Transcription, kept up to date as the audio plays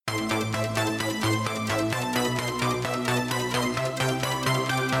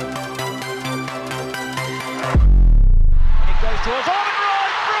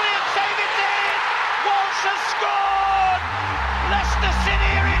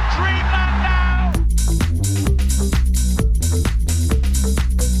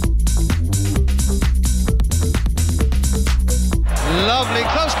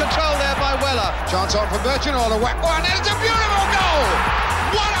Virgin all the way. Oh, and it's a beautiful goal!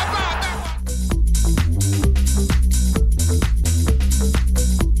 What about that one?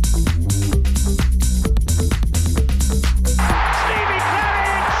 Stevie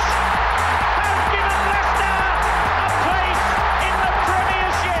Claridge has given Leicester a place in the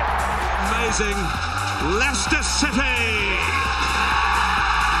Premiership. Amazing. Leicester City.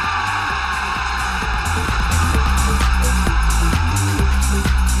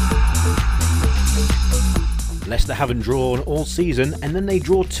 Leicester haven't drawn all season, and then they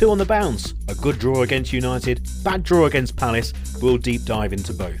draw 2 on the bounce. A good draw against United, bad draw against Palace. We'll deep dive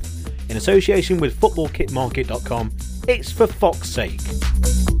into both. In association with footballkitmarket.com, it's For Fox's Sake.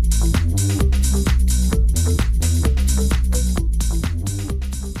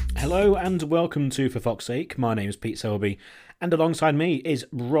 Hello and welcome to For Fox's Sake. My name is Pete Selby, and alongside me is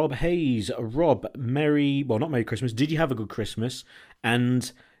Rob Hayes. Rob, not Merry Christmas. Did you have a good Christmas?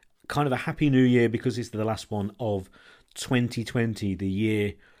 And kind of a Happy New Year, because it's the last one of 2020, the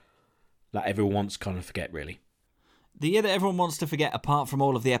year that everyone wants to kind of forget, really. The year that everyone wants to forget, apart from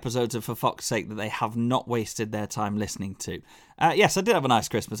all of the episodes of For Fox's Sake that they have not wasted their time listening to. Yes, I did have a nice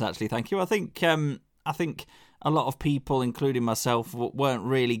Christmas, actually, thank you. I think a lot of people, including myself, weren't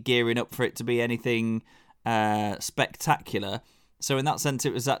really gearing up for it to be anything spectacular. So in that sense,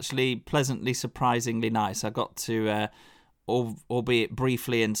 it was actually pleasantly, surprisingly nice. I got to, albeit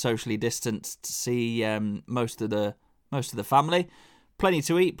briefly and socially distanced, to see most of the family. Plenty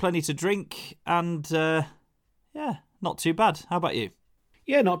to eat, plenty to drink, and yeah, not too bad. How about you?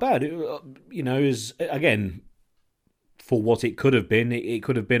 Yeah, not bad. Is again, for what it could have been, it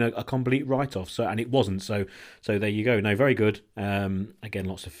could have been a complete write-off. So, and it wasn't. So there you go. No, very good. Again,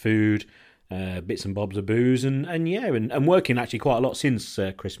 lots of food, bits and bobs of booze, and working actually quite a lot since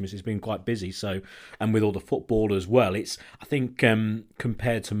Christmas. It's been quite busy. So, and with all the football as well, I think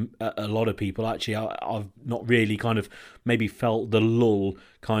compared to a lot of people, actually, I've not really kind of maybe felt the lull,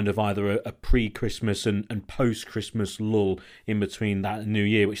 kind of either a pre-Christmas and post-Christmas lull in between that and New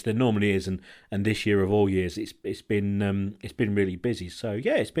Year, which there normally is, and this year of all years, it's been really busy. So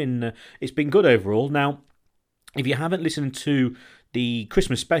yeah, it's been good overall. Now, if you haven't listened to the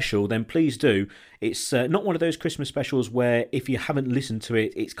Christmas special, then please do. It's not one of those Christmas specials where if you haven't listened to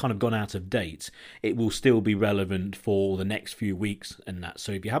it, it's kind of gone out of date. It will still be relevant for the next few weeks and that.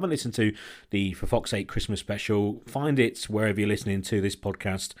 So if you haven't listened to the For Fox's Sake Christmas special, find it wherever you're listening to this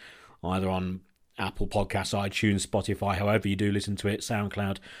podcast, either on Apple Podcasts, iTunes, Spotify, however you do listen to it,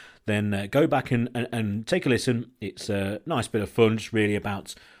 SoundCloud. Then go back and take a listen. It's a nice bit of fun, just really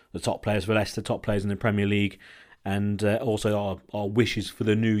about the top players for Leicester, top players in the Premier League, and also our wishes for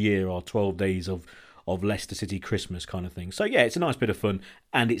the new year, our 12 days of Leicester City Christmas kind of thing. So yeah, it's a nice bit of fun,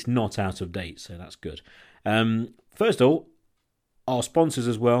 and it's not out of date, so that's good. First of all, our sponsors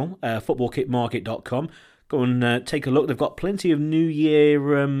as well, footballkitmarket.com. Go and take a look. They've got plenty of New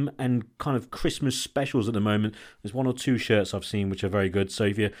Year and kind of Christmas specials at the moment. There's 1 or 2 shirts I've seen which are very good. So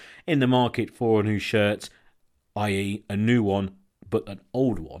if you're in the market for a new shirt, i.e. a new one, but an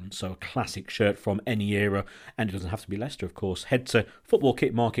old one, so a classic shirt from any era, and it doesn't have to be Leicester, of course, head to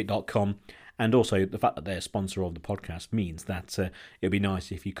footballkitmarket.com. And also, the fact that they're a sponsor of the podcast means that it'd be nice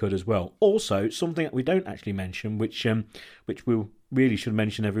if you could as well. Also, something that we don't actually mention, which we really should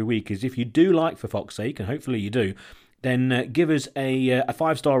mention every week, is if you do like For Fox's Sake, and hopefully you do, then give us a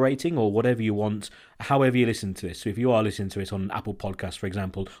 5-star rating or whatever you want, however you listen to this. So if you are listening to it on Apple Podcasts, for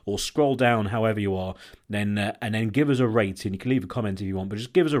example, or scroll down however you are, then and then give us a rating. You can leave a comment if you want, but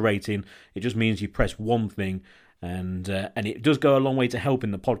just give us a rating. It just means you press one thing, and it does go a long way to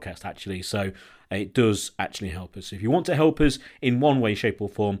helping the podcast, actually. So it does actually help us. So if you want to help us in one way, shape, or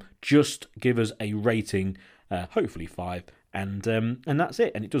form, just give us a rating, hopefully 5, and that's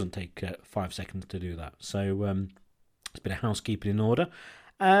it. And it doesn't take 5 seconds to do that. So it's a bit of housekeeping in order.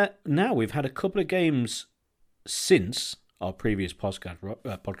 Now, we've had a couple of games since our previous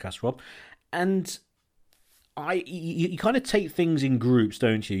podcast, Rob, and you kind of take things in groups,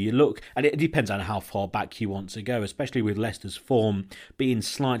 don't you? You look, and it depends on how far back you want to go, especially with Leicester's form being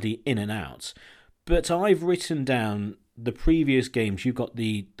slightly in and out. But I've written down the previous games. You've got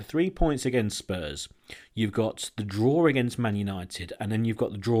the 3 points against Spurs, you've got the draw against Man United, and then you've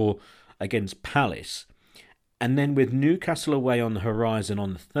got the draw against Palace. And then with Newcastle away on the horizon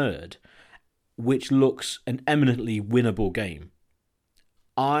on the 3rd, which looks an eminently winnable game,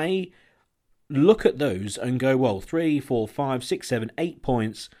 I look at those and go, well, 3, 4, 5, 6, 7, 8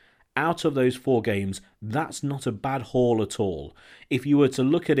 points out of those 4 games, that's not a bad haul at all. If you were to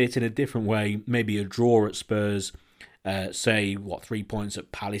look at it in a different way, maybe a draw at Spurs, say, 3 points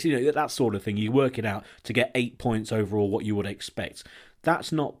at Palace, that sort of thing, you work it out to get 8 points overall, what you would expect.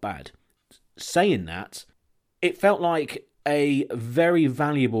 That's not bad. saying that, it felt like a very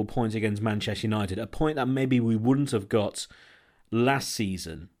valuable point against Manchester United, a point that maybe we wouldn't have got last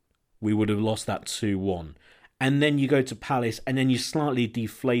season. We would have lost that 2-1. And then you go to Palace and then you're slightly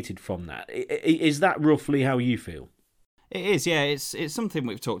deflated from that. Is that roughly how you feel? It is, yeah. It's something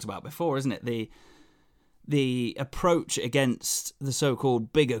we've talked about before, isn't it? The approach against the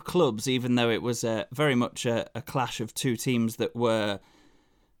so-called bigger clubs, even though it was very much a clash of two teams that were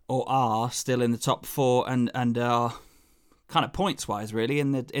or are still in the top four and are kind of points-wise really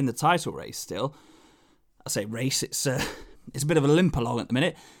in the title race still. I say race, it's a bit of a limp along at the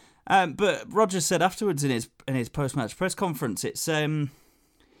minute. But Rodgers said afterwards in his post-match press conference, it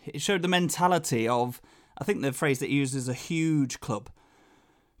showed the mentality of, I think the phrase that he used is a huge club,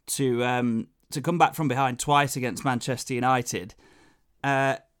 to come back from behind twice against Manchester United.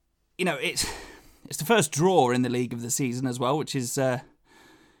 It's the first draw in the league of the season as well, which is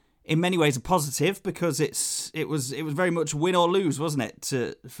in many ways a positive because it was very much win or lose, wasn't it,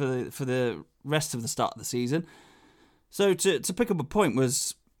 for the rest of the start of the season. So to pick up a point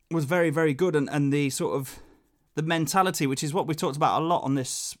was very, very good, and the sort of the mentality, which is what we've talked about a lot on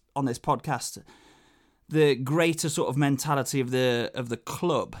this podcast, the greater sort of mentality of the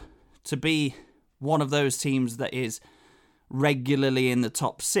club to be one of those teams that is regularly in the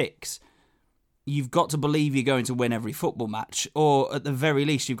top six. You've got to believe you're going to win every football match, or at the very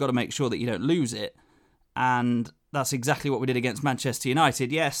least, you've got to make sure that you don't lose it. And that's exactly what we did against Manchester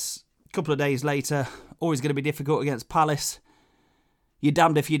United. Yes, a couple of days later, always going to be difficult against Palace. You're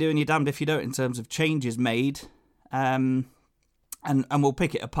damned if you do and you're damned if you don't in terms of changes made. And we'll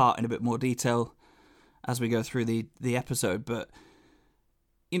pick it apart in a bit more detail as we go through the episode. But,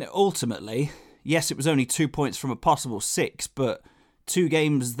 ultimately, yes, it was only 2 points from a possible 6, but 2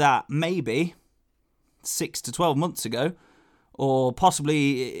 games that maybe 6 to 12 months ago, or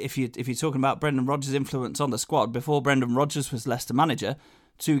possibly if you're talking about Brendan Rodgers' influence on the squad before Brendan Rodgers was Leicester manager,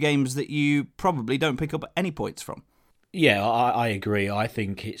 2 games that you probably don't pick up any points from. Yeah, I agree. I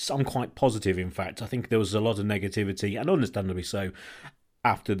think I'm quite positive, in fact. I think there was a lot of negativity, and understandably so,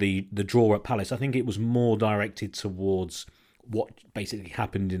 after the draw at Palace. I think it was more directed towards what basically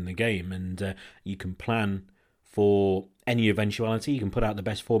happened in the game, and you can plan for any eventuality. You can put out the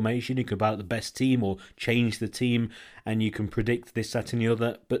best formation, you can put out the best team or change the team, and you can predict this, that and the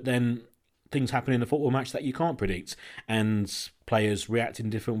other, but then things happen in a football match that you can't predict, and players react in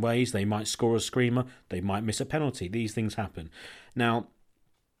different ways. They might score a screamer, they might miss a penalty. These things happen. Now,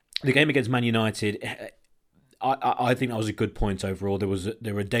 the game against Man United, I think that was a good point overall.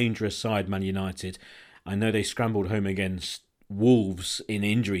 They were a dangerous side, Man United. I know they scrambled home against Wolves in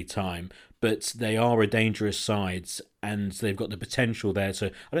injury time, but they are a dangerous side, and they've got the potential there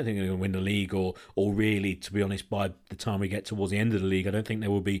to. I don't think they're going to win the league, or really, to be honest, by the time we get towards the end of the league, I don't think they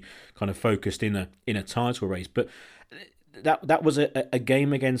will be kind of focused in a title race. But that was a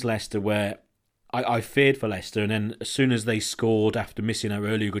game against Leicester where I feared for Leicester, and then as soon as they scored after missing an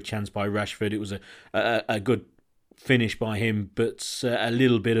earlier good chance by Rashford, it was a good finish by him, but a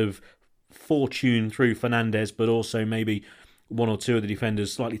little bit of fortune through Fernandes, but also maybe one or two of the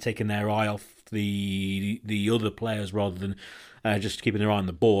defenders slightly taking their eye off the other players rather than just keeping their eye on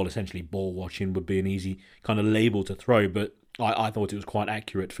the ball. Essentially, ball watching would be an easy kind of label to throw, but I thought it was quite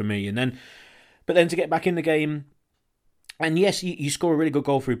accurate for me. But then to get back in the game, and yes, you score a really good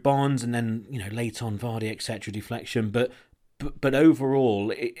goal through Barnes, and then late on Vardy, etc., deflection. But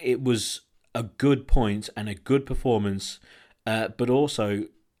overall, it was a good point and a good performance, but also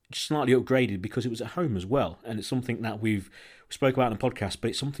slightly upgraded because it was at home as well, and it's something that we spoke about in the podcast, but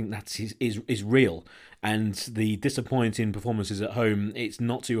it's something that is real. And the disappointing performances at home, it's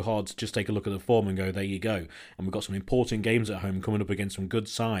not too hard to just take a look at the form and go, there you go. And we've got some important games at home coming up against some good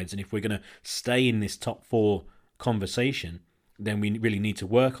sides, and if we're going to stay in this top 4 conversation, then we really need to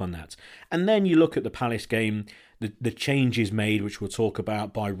work on that. And then you look at the Palace game, the changes made, which we'll talk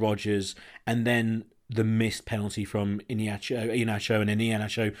about, by Rodgers, and then the missed penalty from Iheanacho, and then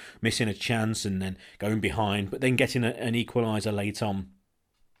Iheanacho missing a chance and then going behind, but then getting an equaliser late on.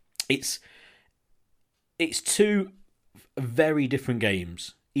 It's 2 very different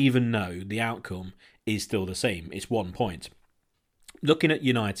games, even though the outcome is still the same. It's 1 point. Looking at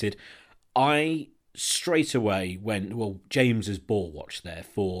United, I straight away went, well, James's ball watch there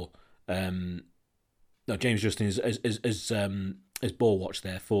for James Justin as ball watch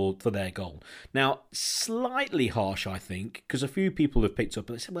there for their goal. Now, slightly harsh, I think, because a few people have picked up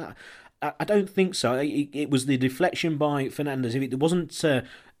and they said, well, I don't think so. It was the deflection by Fernandes. If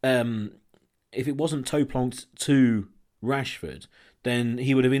it wasn't toe plonked to Rashford, then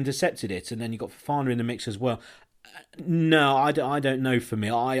he would have intercepted it, and then you got Fofana in the mix as well. No, I don't know for me.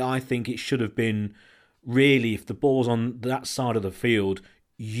 I think it should have been, really, if the ball's on that side of the field,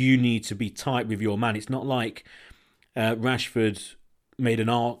 you need to be tight with your man. It's not like Rashford made an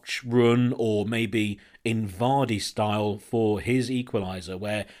arch run, or maybe in Vardy style for his equaliser,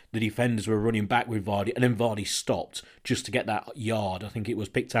 where the defenders were running back with Vardy and then Vardy stopped just to get that yard. I think it was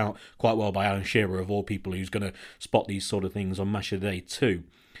picked out quite well by Alan Shearer, of all people, who's going to spot these sort of things on Match of the Day too.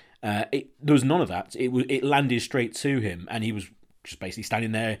 There was none of that. It landed straight to him, and he was just basically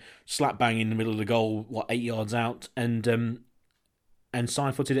standing there, slap bang in the middle of the goal, 8 yards out, and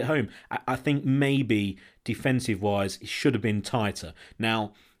side-footed it home. I think maybe defensive-wise, it should have been tighter.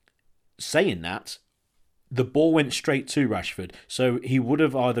 Now, saying that, the ball went straight to Rashford, so he would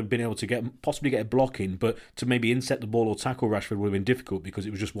have either been able to possibly get a block in, but to maybe inset the ball or tackle Rashford would have been difficult, because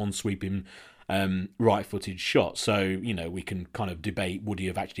it was just one sweeping right-footed shot. So, we can kind of debate, would he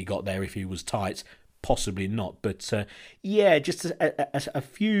have actually got there if he was tight? Possibly not. But just a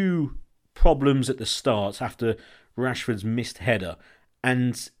few problems at the start after Rashford's missed header,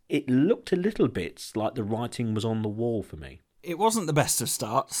 and it looked a little bit like the writing was on the wall for me. It wasn't the best of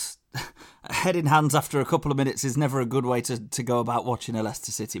starts. Head in hands after a couple of minutes is never a good way to go about watching a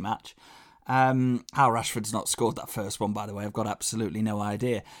Leicester City match. How Rashford's not scored that first one, by the way, I've got absolutely no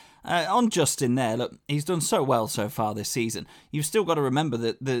idea. On Justin there, look, he's done so well so far this season. You've still got to remember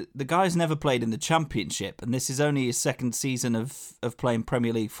that the guy's never played in the Championship, and this is only his second season of playing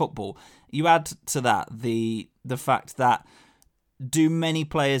Premier League football. You add to that the fact that, do many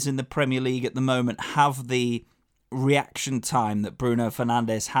players in the Premier League at the moment have the reaction time that Bruno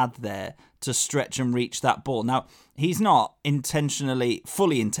Fernandes had there to stretch and reach that ball? Now, he's not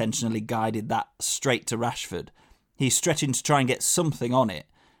fully intentionally guided that straight to Rashford. He's stretching to try and get something on it.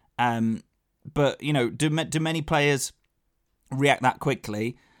 But, do many players react that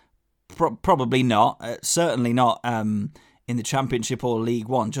quickly? Probably not. Certainly not in the Championship or League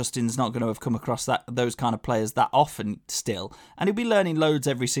One. Justin's not going to have come across those kind of players that often still. And he'll be learning loads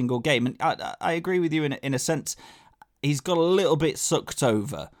every single game. And I agree with you in a sense. He's got a little bit sucked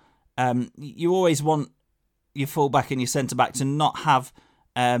over. You always want your fullback and your centre-back to not have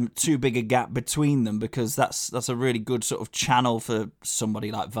too big a gap between them, because that's a really good sort of channel for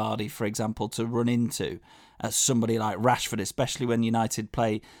somebody like Vardy, for example, to run into. Somebody like Rashford, especially when United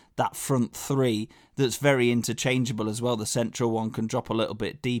play that front three that's very interchangeable as well. The central one can drop a little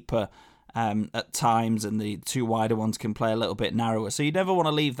bit deeper at times, and the two wider ones can play a little bit narrower. So you never want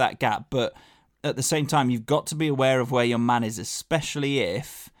to leave that gap, but at the same time, you've got to be aware of where your man is, especially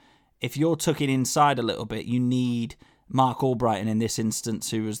if you're tucking inside a little bit. You need Mark Albrighton in this instance,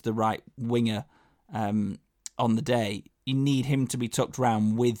 who was the right winger on the day. You need him to be tucked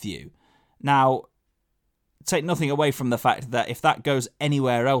round with you. Now, take nothing away from the fact that if that goes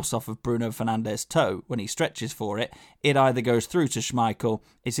anywhere else off of Bruno Fernandes' toe when he stretches for it, it either goes through to Schmeichel,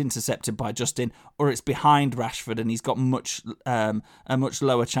 it's intercepted by Justin, or it's behind Rashford and he's got a much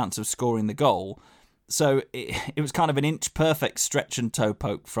lower chance of scoring the goal. So it was kind of an inch-perfect stretch and toe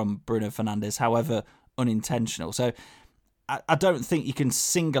poke from Bruno Fernandes, however unintentional. So I don't think you can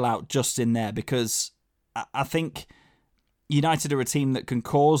single out Justin there, because I think United are a team that can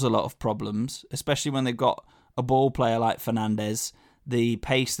cause a lot of problems, especially when they've got a ball player like Fernandes, the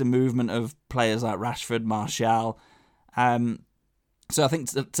pace, the movement of players like Rashford, Martial. So I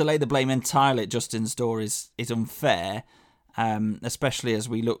think to lay the blame entirely at Justin's door is unfair, especially as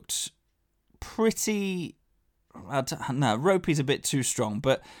we looked pretty... No, ropey's a bit too strong,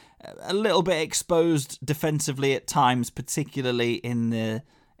 but a little bit exposed defensively at times, particularly in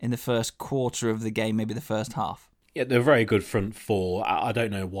the first quarter of the game, maybe the first half. Yeah, they're a very good front four. I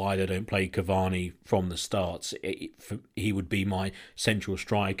don't know why they don't play Cavani from the start. He would be my central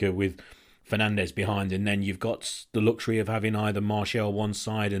striker with Fernandes behind, and then you've got the luxury of having either Martial one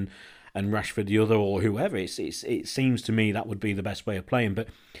side and Rashford the other, or whoever. It seems to me that would be the best way of playing. But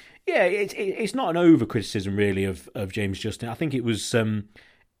yeah, it's not an over criticism really of James Justin. I think it was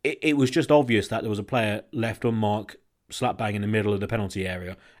just obvious that there was a player left unmarked, slap bang in the middle of the penalty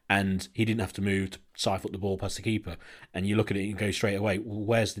area, and he didn't have to move to side-foot the ball past the keeper. And you look at it and go straight away, well,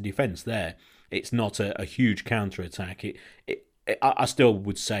 where's the defence there? It's not a huge counter-attack. I still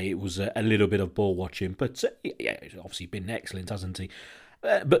would say it was a little bit of ball watching, but yeah, it's obviously been excellent, hasn't he?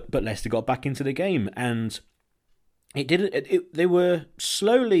 But Leicester got back into the game, and it didn't. They were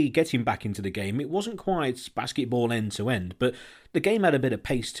slowly getting back into the game. It wasn't quite basketball end to end, but the game had a bit of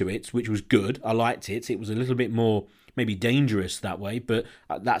pace to it, which was good. I liked it. It was a little bit more maybe dangerous that way, but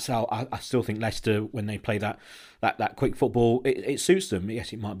that's how I still think Leicester, when they play that quick football, it suits them.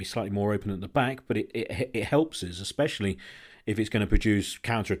 Yes, it might be slightly more open at the back, but it helps us, especially if it's going to produce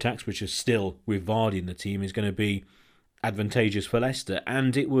counter-attacks, which is still, with Vardy in the team, is going to be advantageous for Leicester.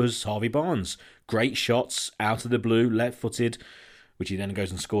 And it was Harvey Barnes. Great shots out of the blue, left-footed, which he then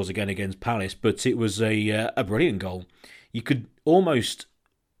goes and scores again against Palace. But it was a brilliant goal. You could almost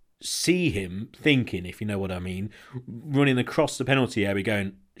see him thinking, if you know what I mean, running across the penalty area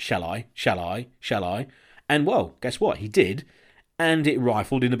going, shall I? And well, guess what? He did. And it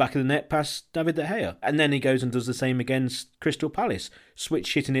rifled in the back of the net past David De Gea. And then he goes and does the same against Crystal Palace,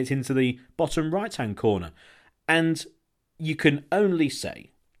 hitting it into the bottom right-hand corner. And you can only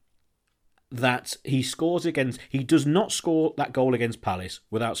say that he does not score that goal against Palace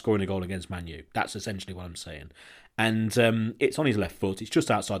without scoring a goal against Man U. That's essentially what I'm saying. And it's on his left foot. It's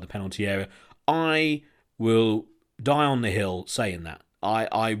just outside the penalty area. I will die on the hill saying that.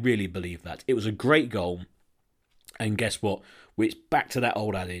 I really believe that. It was a great goal. And guess what? It's back to that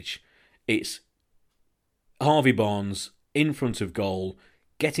old adage. It's Harvey Barnes in front of goal,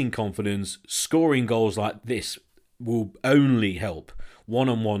 getting confidence, scoring goals like this will only help.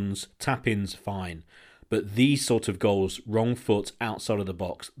 One-on-ones, tap-ins, fine. But these sort of goals, wrong foot, outside of the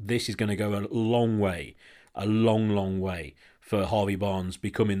box, this is going to go a long way. A long, long way for Harvey Barnes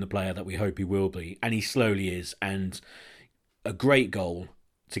becoming the player that we hope he will be. And he slowly is. And a great goal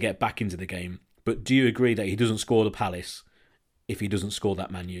to get back into the game. But do you agree that he doesn't score the Palace if he doesn't score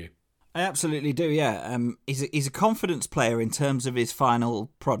that Man U? I absolutely do, yeah. He's a confidence player in terms of his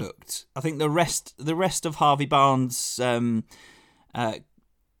final product. I think the rest of Harvey Barnes'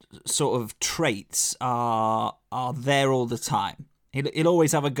 sort of traits are there all the time. He'll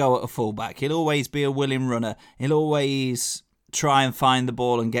always have a go at a fullback. He'll always be a willing runner. He'll always try and find the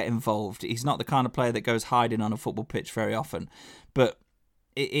ball and get involved. He's not the kind of player that goes hiding on a football pitch very often. But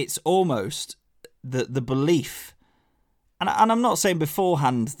it's almost the belief. And I'm not saying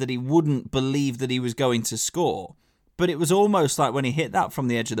beforehand that he wouldn't believe that he was going to score, but it was almost like when he hit that from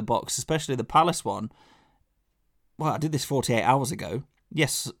the edge of the box, especially the Palace one. Well, I did this 48 hours ago.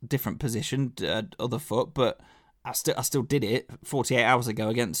 Yes, different position, other foot, but I still did it 48 hours ago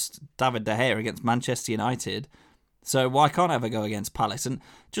against David De Gea against Manchester United. So why can't I ever go against Palace? And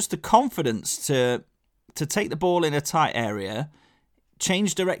just the confidence to take the ball in a tight area,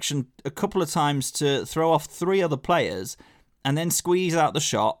 change direction a couple of times to throw off 3 other players, and then squeeze out the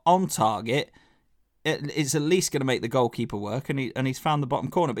shot on target. It's at least going to make the goalkeeper work, and he's found the bottom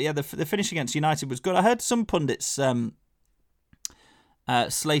corner. But yeah, the finish against United was good. I heard some pundits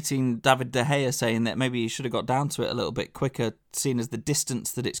slating David De Gea, saying that maybe he should have got down to it a little bit quicker, seeing as the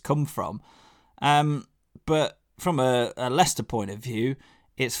distance that it's come from. But from a Leicester point of view,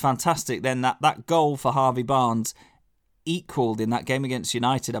 it's fantastic. Then that goal for Harvey Barnes equalled in that game against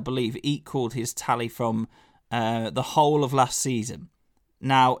United, I believe, equalled his tally from the whole of last season.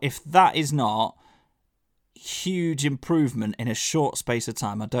 Now, if that is not huge improvement in a short space of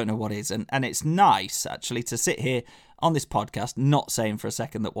time, I don't know what is. And it's nice, actually, to sit here on this podcast, not saying for a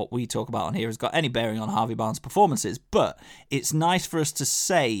second that what we talk about on here has got any bearing on Harvey Barnes' performances, but it's nice for us to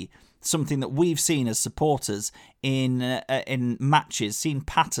say something that we've seen as supporters in matches, seen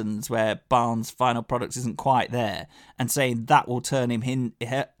patterns where Barnes' final product isn't quite there, and saying that will turn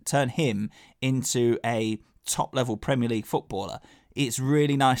him into a top-level Premier League footballer. It's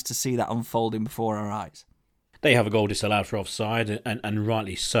really nice to see that unfolding before our eyes. They have a goal disallowed for offside, and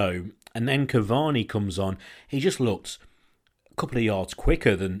rightly so. And then Cavani comes on. He just looked a couple of yards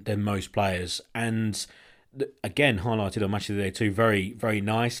quicker than most players, and again highlighted on Match of the Day too very, very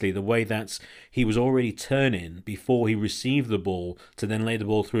nicely the way that he was already turning before he received the ball to then lay the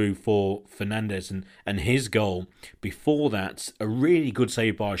ball through for Fernandes and his goal. Before that, a really good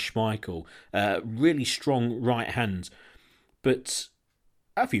save by Schmeichel, really strong right hand. But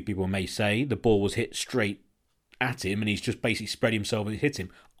a few people may say the ball was hit straight at him and he's just basically spread himself and hit him.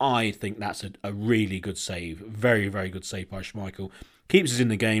 I think that's a really good save. Very, very good save by Schmeichel. Keeps us in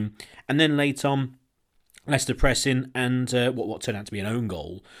the game. And then late on, Leicester pressing and what turned out to be an own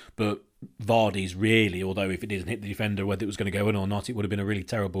goal. But Vardy's really, although if it didn't hit the defender, whether it was going to go in or not, it would have been a really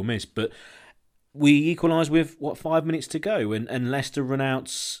terrible miss. But we equalise with, 5 minutes to go. And Leicester run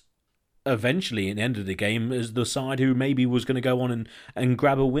out eventually at the end of the game as the side who maybe was going to go on and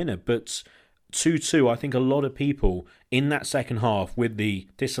grab a winner. But 2-2, I think a lot of people in that second half with the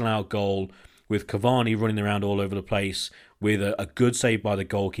disallowed goal, with Cavani running around all over the place, with a good save by the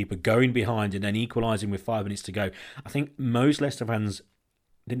goalkeeper, going behind and then equalising with 5 minutes to go. I think most Leicester fans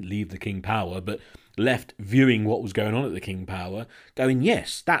didn't leave the King Power, but left viewing what was going on at the King Power, going,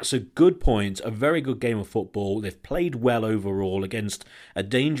 yes, that's a good point, a very good game of football. They've played well overall against a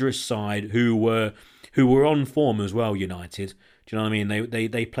dangerous side who were on form as well, United. Do you know what I mean?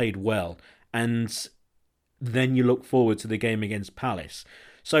 They played well. And then you look forward to the game against Palace.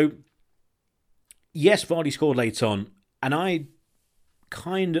 So, yes, Vardy scored late on, and I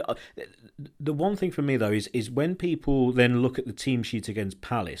kind of... The one thing for me, though, is when people then look at the team sheet against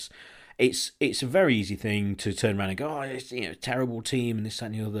Palace, it's a very easy thing to turn around and go, oh, it's a terrible team and this, that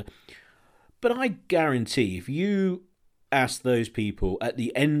and the other. But I guarantee if you ask those people at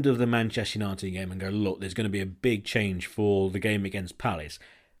the end of the Manchester United game and go, look, there's going to be a big change for the game against Palace,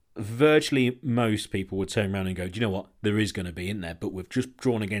 virtually most people would turn around and go, do you know what? There is going to be in there, but we've just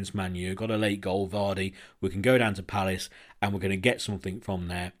drawn against Man U, got a late goal, Vardy. We can go down to Palace and we're going to get something from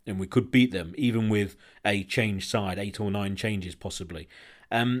there, and we could beat them, even with a changed side, 8 or 9 changes possibly.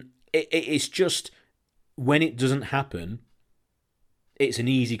 It's just, when it doesn't happen, it's an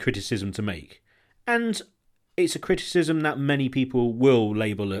easy criticism to make. And it's a criticism that many people will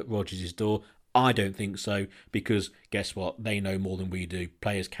label at Rodgers' door. I don't think so, because guess what? They know more than we do.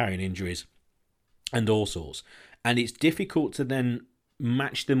 Players carrying injuries and all sorts. And it's difficult to then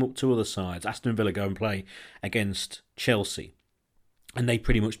match them up to other sides. Aston Villa go and play against Chelsea, and they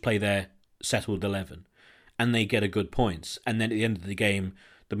pretty much play their settled 11, and they get a good points. And then at the end of the game,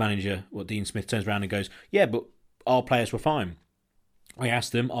 the manager, Dean Smith, turns around and goes, yeah, but our players were fine. I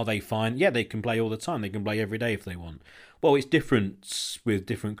asked them, are they fine? Yeah, they can play all the time. They can play every day if they want. Well, it's different with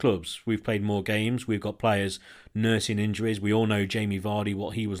different clubs. We've played more games. We've got players nursing injuries. We all know Jamie Vardy,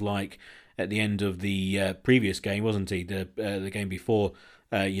 what he was like at the end of the previous game, wasn't he? The game before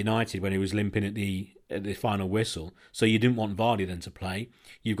United, when he was limping at the final whistle. So you didn't want Vardy then to play.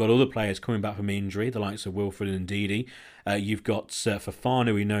 You've got other players coming back from injury, the likes of Wilfred and Ndidi. You've got Fofana,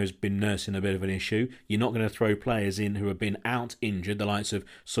 who we know has been nursing a bit of an issue. You're not going to throw players in who have been out injured, the likes of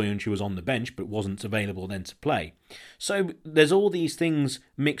Soyuncu, who was on the bench but wasn't available then to play. So there's all these things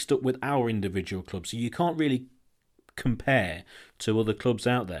mixed up with our individual clubs. So you can't really compare to other clubs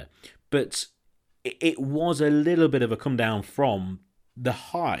out there. But it was a little bit of a come down from the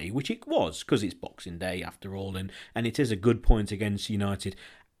high, which it was, because it's Boxing Day after all, and it is a good point against United.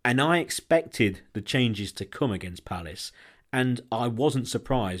 And I expected the changes to come against Palace, and I wasn't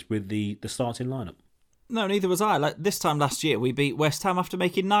surprised with the starting lineup. No, neither was I. Like this time last year, we beat West Ham after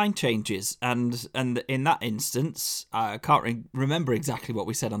making 9 changes, and in that instance, I can't remember exactly what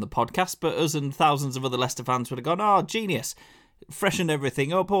we said on the podcast, but us and thousands of other Leicester fans would have gone, "Oh, genius! Freshened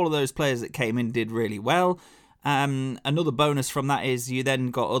everything up. All of those players that came in did really well." Another bonus from that is you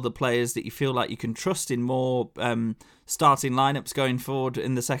then got other players that you feel like you can trust in more starting lineups going forward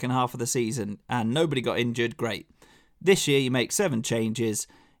in the second half of the season, and nobody got injured. Great. This year you make 7 changes.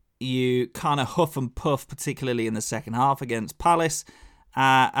 You kind of huff and puff, particularly in the second half against Palace,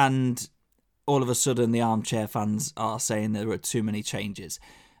 and all of a sudden the armchair fans are saying there are too many changes.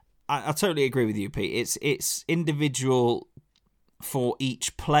 I totally agree with you, Pete. It's individual for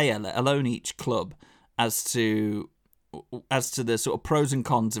each player, let alone each club, as to the sort of pros and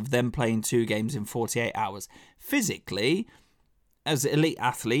cons of them playing 2 games in 48 hours. Physically, as elite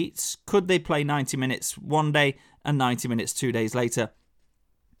athletes, could they play 90 minutes one day and 90 minutes 2 days later?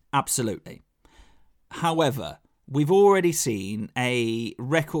 Absolutely. However, we've already seen a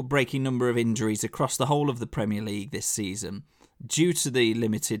record-breaking number of injuries across the whole of the Premier League this season due to the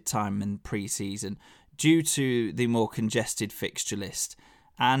limited time in pre-season, due to the more congested fixture list,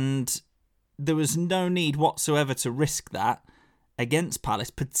 and there was no need whatsoever to risk that against Palace,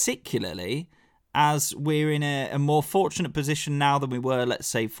 particularly as we're in a more fortunate position now than we were, let's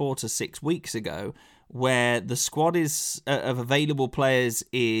say, 4 to 6 weeks ago, where the squad of available players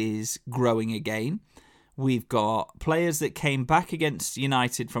is growing again. We've got players that came back against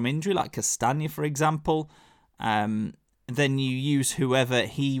United from injury, like Castagna, for example. Then you use whoever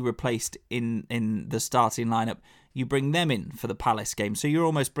he replaced in the starting lineup. You bring them in for the Palace game. So you're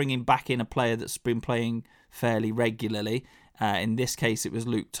almost bringing back in a player that's been playing fairly regularly. In this case, it was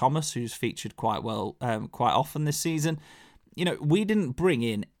Luke Thomas, who's featured quite well, quite often this season. You know, we didn't bring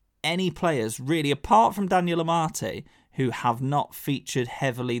in any players, really, apart from Daniel Amate, who have not featured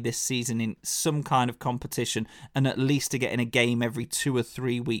heavily this season in some kind of competition, and at least to get in a game every 2 or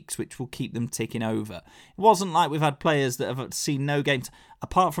 3 weeks, which will keep them ticking over. It wasn't like we've had players that have seen no games,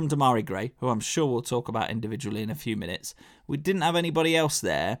 apart from Damari Gray, who I'm sure we'll talk about individually in a few minutes. We didn't have anybody else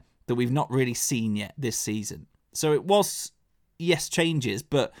there that we've not really seen yet this season. So it was, yes, changes,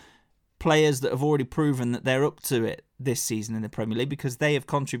 but players that have already proven that they're up to it this season in the Premier League, because they have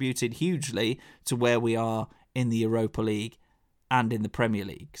contributed hugely to where we are in the Europa League and in the Premier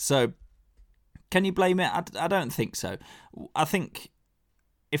League. So can you blame it? I don't think so. I think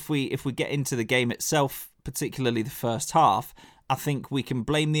if we get into the game itself, particularly the first half, I think we can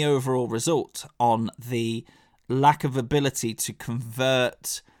blame the overall result on the lack of ability to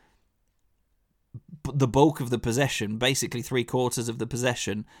convert the bulk of the possession, basically 3/4 of the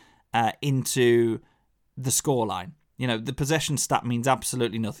possession, into the scoreline. You know, the possession stat means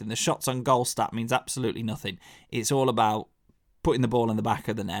absolutely nothing. The shots on goal stat means absolutely nothing. It's all about putting the ball in the back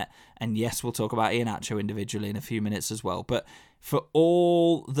of the net. And yes, we'll talk about Iheanacho individually in a few minutes as well. But for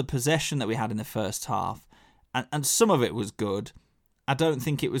all the possession that we had in the first half, and some of it was good, I don't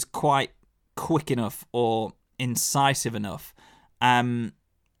think it was quite quick enough or incisive enough. And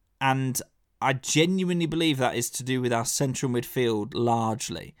I genuinely believe that is to do with our central midfield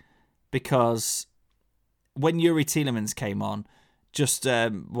largely. Because when Youri Tielemans came on, just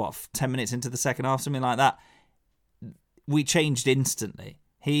 10 minutes into the second half, something like that, we changed instantly.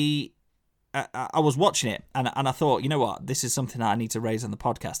 I was watching it and I thought, you know what, this is something that I need to raise on the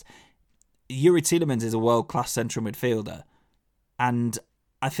podcast. Youri Tielemans is a world-class central midfielder, and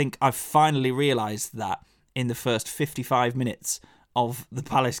I think I've finally realised that in the first 55 minutes of the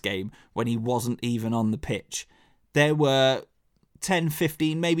Palace game when he wasn't even on the pitch. There were 10,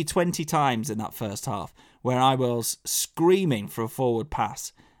 15, maybe 20 times in that first half where I was screaming for a forward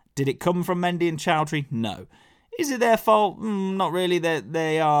pass. Did it come from Mendy and Chowdhury? No. Is it their fault? Not really.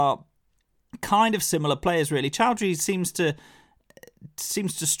 They are kind of similar players, really. Chowdhury seems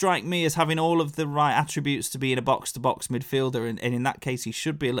to strike me as having all of the right attributes to be in a box-to-box midfielder, and in that case he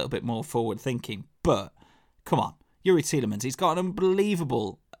should be a little bit more forward-thinking. But, come on, Youri Tielemans, he's got an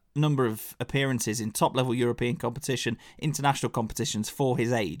unbelievable number of appearances in top-level European competition, international competitions for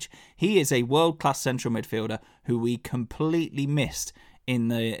his age. He is a world-class central midfielder who we completely missed in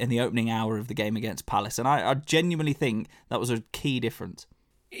the opening hour of the game against Palace, and I genuinely think that was a key difference.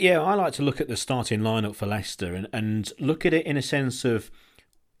 Yeah, I like to look at the starting lineup for Leicester and look at it in a sense of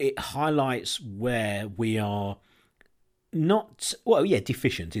it highlights where we are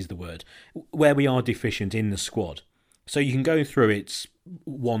deficient is the word, where we are deficient in the squad. So you can go through it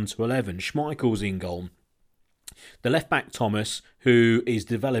 1 to 11. Schmeichel's in goal. The left-back Thomas, who is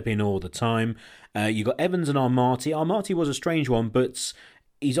developing all the time. You've got Evans and Armati. Armati was a strange one, but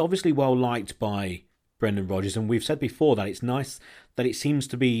he's obviously well-liked by Brendan Rodgers, and we've said before that it's nice that it seems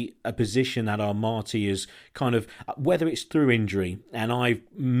to be a position that Armati is kind of, whether it's through injury, and I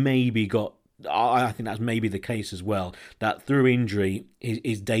think that's maybe the case as well, that through injury,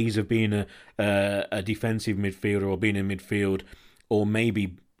 his days of being a defensive midfielder or being in midfield, or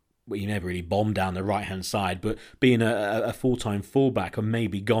maybe he never really bombed down the right-hand side, but being a full-time fullback are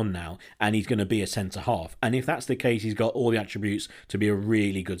maybe gone now, and he's going to be a centre-half. And if that's the case, he's got all the attributes to be a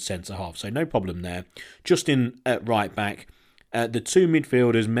really good centre-half, so no problem there. Justin at right-back, the two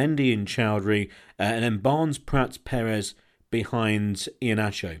midfielders, Mendy and Chowdhury, and then Barnes, Pratt, Perez behind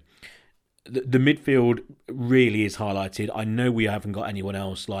Iheanacho. The midfield really is highlighted. I know we haven't got anyone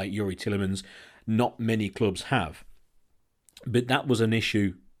else like Youri Tielemans. Not many clubs have. But that was an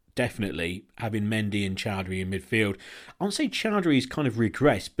issue, definitely, having Mendy and Chowdhury in midfield. I would say Chowdhury's kind of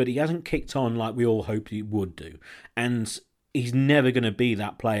regressed, but he hasn't kicked on like we all hoped he would do. And he's never going to be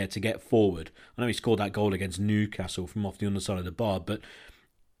that player to get forward. I know he scored that goal against Newcastle from off the underside of the bar, but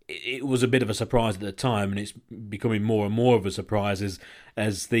it was a bit of a surprise at the time, and it's becoming more and more of a surprise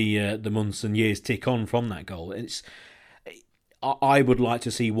as the months and years tick on from that goal. I would like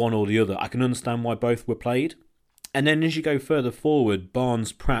to see one or the other. I can understand why both were played. And then as you go further forward,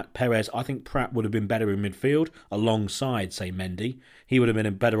 Barnes, Pratt, Perez, I think Pratt would have been better in midfield alongside, say, Mendy. He would have been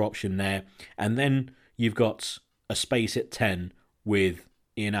a better option there. And then you've got a space at 10 with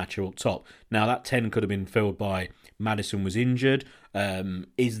Iheanacho up top. Now, that 10 could have been filled by Maddison was injured.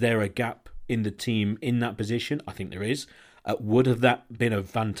 Is there a gap in the team in that position? I think there is. Would have that been a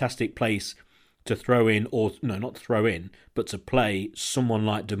fantastic place to throw in, or no, not throw in, but to play someone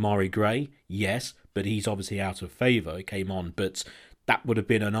like Demarai Gray? Yes, but he's obviously out of favour. He came on, but that would have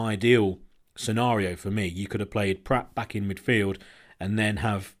been an ideal scenario for me. You could have played Pratt back in midfield and then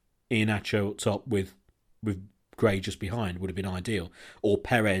have Iheanacho up top with Gray just behind. Would have been ideal. Or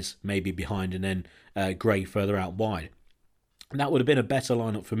Perez maybe behind and then Gray further out wide. And that would have been a better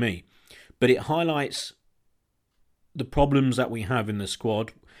lineup for me. But it highlights the problems that we have in the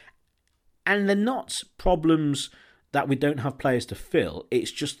squad. And they're not problems that we don't have players to fill.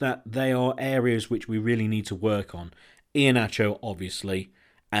 It's just that they are areas which we really need to work on. Iheanacho, obviously,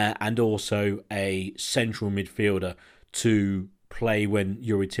 and also a central midfielder to play when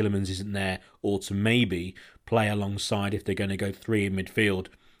Youri Tielemans isn't there, or to maybe play alongside if they're going to go three in midfield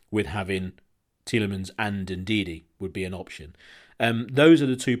with having Tielemans and Ndidi would be an option. Those are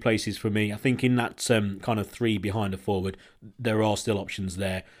the two places for me. I think in that kind of three behind a forward, there are still options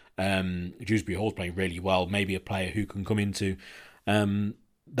there. Dewsbury Hall's playing really well. Maybe a player who can come into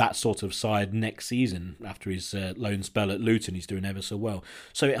that sort of side next season after his loan spell at Luton. He's doing ever so well.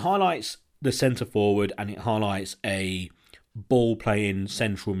 So it highlights the centre forward and it highlights a ball-playing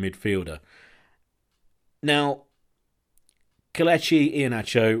central midfielder. Now, Kelechi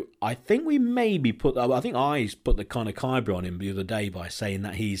Iheanacho, I think I put the kind of Kyber on him the other day by saying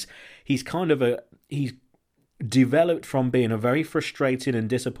that he's developed from being a very frustrating and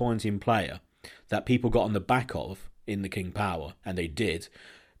disappointing player that people got on the back of in the King Power, and they did,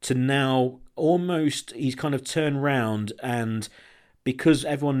 to now almost he's kind of turned round, and because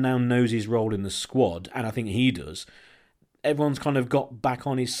everyone now knows his role in the squad, and I think he does, everyone's kind of got back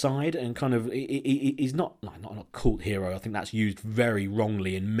on his side, and kind of he's not a cult hero. I think that's used very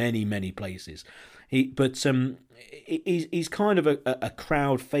wrongly in many places. He's kind of a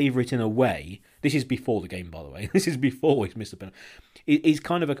crowd favourite in a way. This is before the game, by the way. This is before he's missed a penalty. He's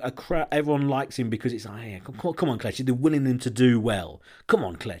kind of a crowd. Everyone likes him because it's like, hey, come on, Kletch. They're willing him to do well. Come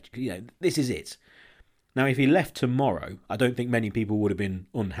on, Kletch. This is it. Now, if he left tomorrow, I don't think many people would have been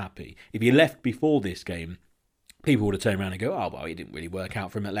unhappy. If he left before this game, people would have turned around and go, oh, well, he didn't really work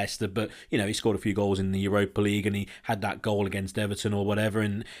out for him at Leicester, but, he scored a few goals in the Europa League and he had that goal against Everton or whatever,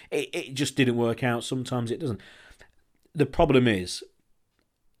 and it just didn't work out. Sometimes it doesn't. The problem is,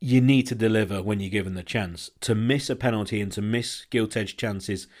 you need to deliver when you're given the chance. To miss a penalty and to miss gilt-edged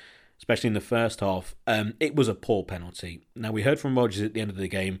chances, especially in the first half, it was a poor penalty. Now, we heard from Rodgers at the end of the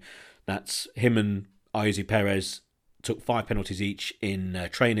game that him and Ayoze Perez took 5 penalties each in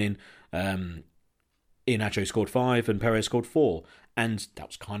training. Iheanacho scored 5 and Perez scored 4. And that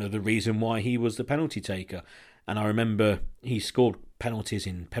was kind of the reason why he was the penalty taker. And I remember he scored penalties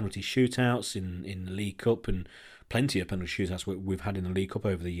in penalty shootouts in the League Cup, and plenty of penalty shootouts we've had in the League Cup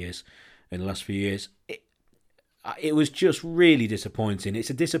over the years, in the last few years. It was just really disappointing. It's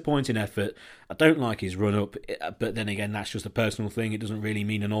a disappointing effort. I don't like his run-up, but then again, that's just a personal thing. It doesn't really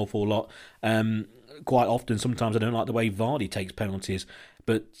mean an awful lot. Quite often, sometimes I don't like the way Vardy takes penalties,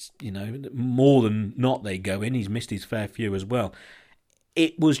 but, more than not they go in. He's missed his fair few as well.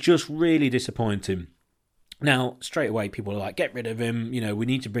 It was just really disappointing. Now, straight away, people are like, get rid of him, we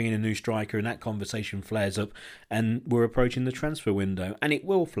need to bring in a new striker, and that conversation flares up, and we're approaching the transfer window, and it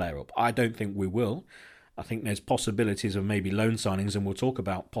will flare up. I don't think we will. I think there's possibilities of maybe loan signings, and we'll talk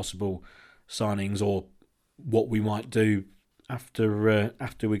about possible signings or what we might do after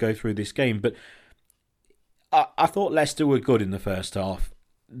we go through this game. But I thought Leicester were good in the first half.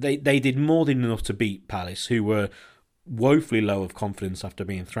 They did more than enough to beat Palace, who were woefully low of confidence after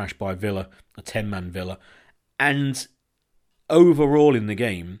being thrashed by Villa, a 10-man Villa. And overall in the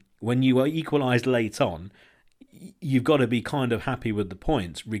game, when you are equalised late on, you've got to be kind of happy with the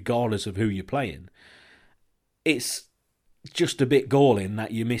points, regardless of who you're playing. It's just a bit galling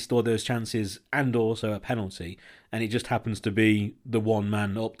that you missed all those chances and also a penalty, and it just happens to be the one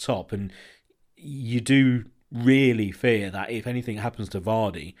man up top. And you do really fear that if anything happens to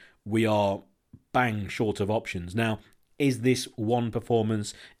Vardy, we are bang short of options. Now, is this one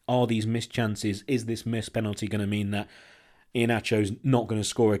performance, are these missed chances, is this missed penalty going to mean that Iheanacho's not going to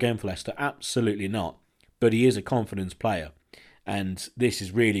score again for Leicester? Absolutely not. But he is a confidence player, and this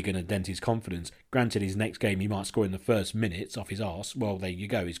is really going to dent his confidence. Granted, his next game he might score in the first minutes off his arse. Well, there you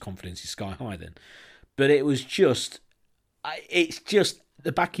go, his confidence is sky high then. But it's just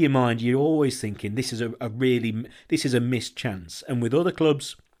the back of your mind, you're always thinking this is a missed chance. And with other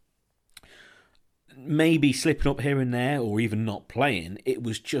clubs maybe slipping up here and there, or even not playing, it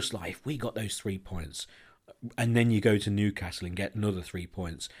was just like, if we got those 3 points, and then you go to Newcastle and get another 3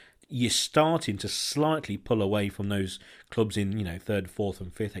 points, you're starting to slightly pull away from those clubs in, 3rd, 4th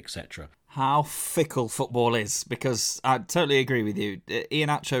and 5th, etc. How fickle football is, because I totally agree with you.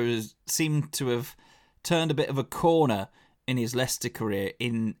 Iheanacho seemed to have turned a bit of a corner in his Leicester career,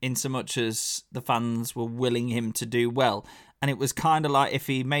 in so much as the fans were willing him to do well. And it was kind of like if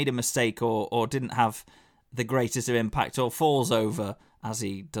he made a mistake or didn't have the greatest of impact or falls over, as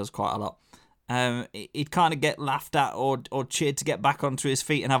he does quite a lot, he'd kind of get laughed at or cheered to get back onto his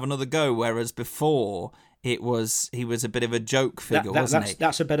feet and have another go. Whereas before, he was a bit of a joke figure, wasn't he?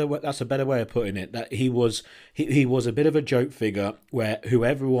 That's a better way of putting it. That he was a bit of a joke figure who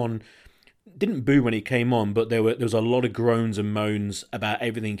everyone didn't boo when he came on, but there was a lot of groans and moans about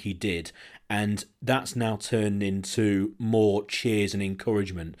everything he did, and that's now turned into more cheers and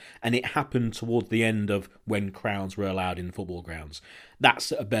encouragement. And it happened towards the end of when crowds were allowed in football grounds.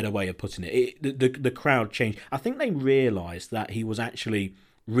 That's a better way of putting it. The crowd changed. I think they realised that he was actually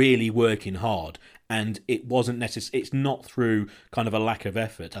really working hard, and it wasn't necessary. It's not through kind of a lack of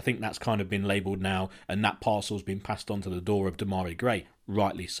effort. I think that's kind of been labelled now, and that parcel's been passed on to the door of Demarai Gray,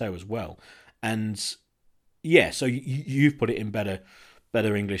 rightly so as well. And yeah, so you've put it in better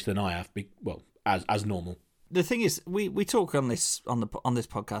English than I have. Well, as normal. the thing is, we talk on this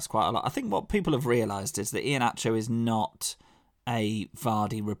podcast quite a lot. I think what people have realised is that Iheanacho is not a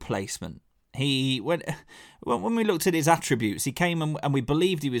Vardy replacement. When we looked at his attributes, he came and we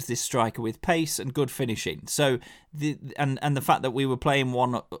believed he was this striker with pace and good finishing. So the fact that we were playing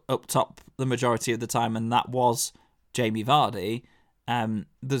one up top the majority of the time, and that was Jamie Vardy.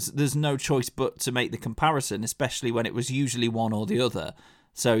 There's no choice but to make the comparison, especially when it was usually one or the other.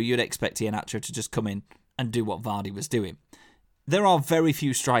 So you'd expect Iheanacho to just come in and do what Vardy was doing. There are very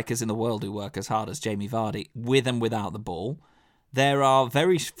few strikers in the world who work as hard as Jamie Vardy, with and without the ball. There are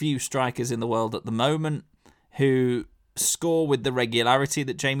very few strikers in the world at the moment who score with the regularity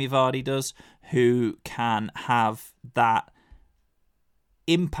that Jamie Vardy does, who can have that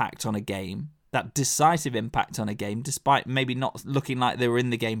impact on a game, that decisive impact on a game, despite maybe not looking like they were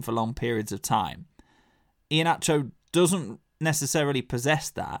in the game for long periods of time. Iheanacho doesn't necessarily possess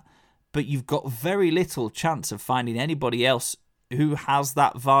that, but you've got very little chance of finding anybody else who has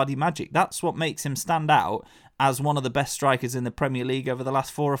that Vardy magic. That's what makes him stand out as one of the best strikers in the Premier League over the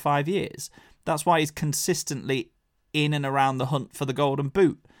last 4 or 5 years. That's why he's consistently in and around the hunt for the Golden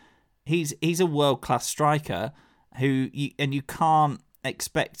Boot. He's a world-class striker and you can't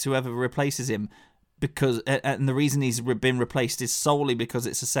expect whoever replaces him, and the reason he's been replaced is solely because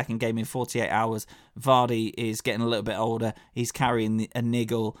it's a second game in 48 hours. Vardy is getting a little bit older. He's carrying a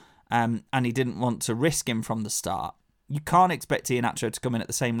niggle, and he didn't want to risk him from the start. You can't expect Iheanacho to come in at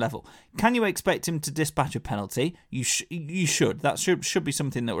the same level. Can you expect him to dispatch a penalty? You should. That should be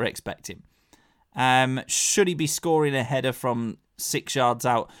something that we're expecting. Should he be scoring a header from 6 yards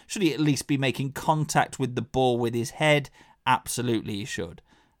out? Should he at least be making contact with the ball with his head? Absolutely, he should.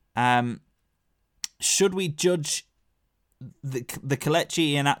 Should we judge the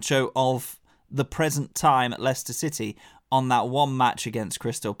Kelechi Iheanacho of the present time at Leicester City on that one match against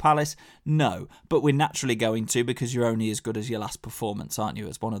Crystal Palace? No, but we're naturally going to, because you're only as good as your last performance, aren't you?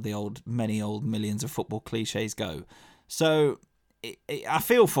 As one of the many old millions of football cliches go. So I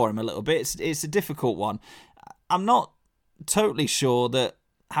feel for him a little bit. It's a difficult one. I'm not totally sure that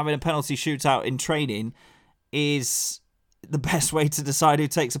having a penalty shootout in training is the best way to decide who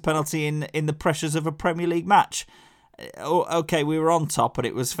takes a penalty in the pressures of a Premier League match. Okay, we were on top, but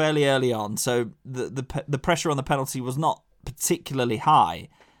it was fairly early on, so the pressure on the penalty was not particularly high.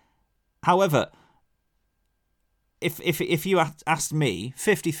 However, if you asked me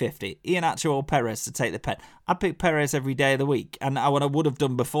 50-50, Iheanacho or Perez to take the pen, I'd pick Perez every day of the week, and I would have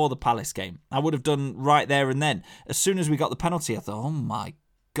done before the Palace game. I would have done right there and then. As soon as we got the penalty, I thought, oh my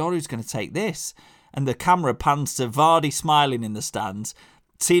God, who's going to take this? And the camera pans to Vardy smiling in the stands.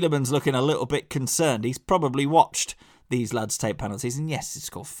 Tielemans looking a little bit concerned. He's probably watched these lads take penalties, and yes, he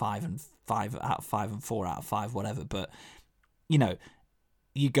scored 5 and 5 out of 5 and 4 out of 5, whatever. But you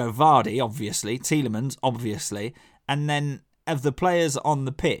go Vardy, obviously, Tielemans, obviously, and then of the players on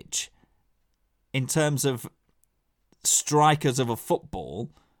the pitch, in terms of strikers of a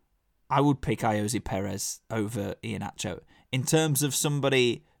football, I would pick Ayoze Perez over Iheanacho. In terms of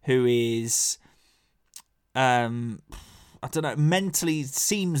somebody who is, I don't know,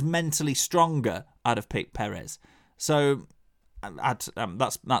 seems mentally stronger, I'd have picked Perez. So that's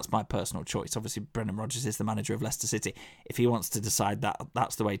my personal choice. Obviously, Brendan Rodgers is the manager of Leicester City. If he wants to decide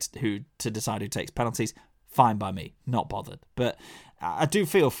that's the way to decide who takes penalties, fine by me, not bothered. But I do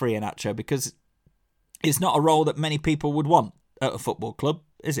feel for Iheanacho, because it's not a role that many people would want at a football club,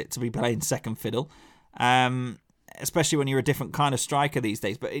 is it, to be playing second fiddle? Especially when you're a different kind of striker these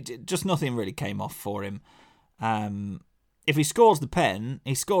days. But just nothing really came off for him. If he scores the pen,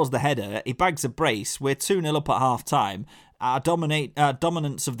 he scores the header, he bags a brace, we're 2-0 up at half-time, our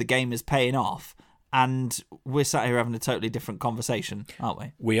dominance of the game is paying off, and we're sat here having a totally different conversation, aren't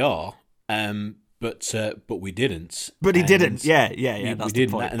we? We are, but we didn't. But he didn't, yeah, that's we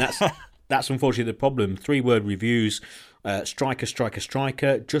the point. And that's unfortunately the problem. 3-word reviews, striker,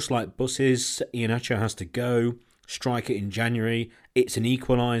 just like buses, Iheanacho has to go, striker in January, it's an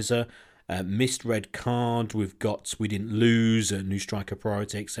equaliser. Missed red card, we didn't lose, a new striker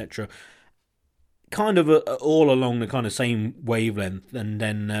priority, etc. Kind of all along the kind of same wavelength. And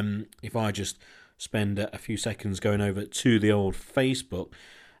then if I just spend a few seconds going over to the old Facebook,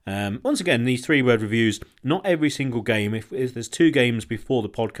 once again, these 3-word reviews, not every single game. If there's 2 games before the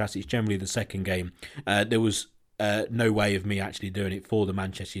podcast, it's generally the second game. There was no way of me actually doing it for the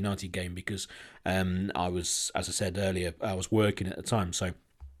Manchester United game, because I was, as I said earlier, I was working at the time, so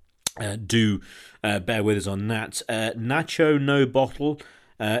do bear with us on that. Nacho no bottle,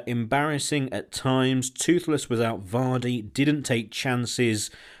 embarrassing at times, toothless without Vardy, didn't take chances,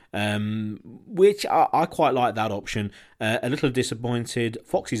 which I quite like that option. A little disappointed.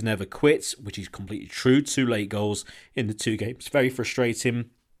 Foxes never quit, which is completely true. 2 late goals in the 2 games. Very frustrating.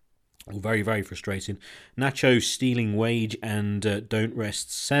 Very, very frustrating. Nacho stealing wage and don't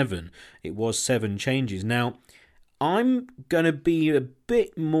rest 7. It was 7 changes. Now, I'm going to be a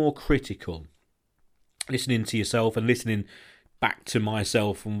bit more critical listening to yourself and listening back to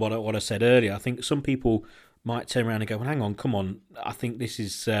myself and what I said earlier. I think some people might turn around and go, well, hang on, come on. I think this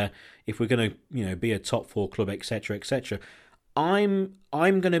is, if we're going to be a top 4 club, etc., etc. I'm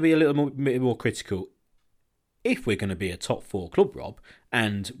going to be a little bit more critical. If we're going to be a top 4 club, Rob,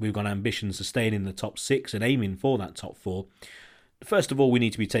 and we've got ambitions of staying in the top 6 and aiming for that top 4, first of all, we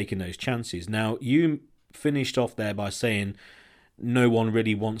need to be taking those chances. Now, you finished off there by saying no one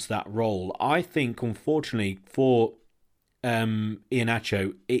really wants that role. I think, unfortunately, for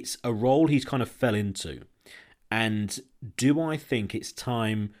Iheanacho, it's a role he's kind of fell into. And do I think it's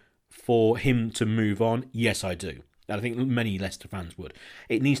time for him to move on? Yes, I do. I think many Leicester fans would.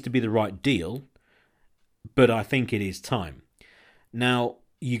 It needs to be the right deal, but I think it is time. Now,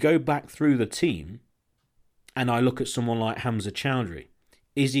 you go back through the team, and I look at someone like Hamza Chowdhury.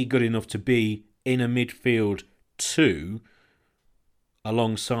 Is he good enough to be in a midfield 2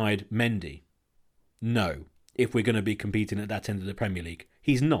 alongside Mendy? No. If we're going to be competing at that end of the Premier League.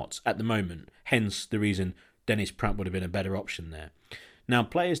 He's not at the moment. Hence the reason Dennis Pratt would have been a better option there. Now,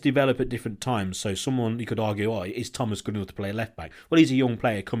 players develop at different times, so someone, you could argue, is Thomas good enough to play left back? Well, he's a young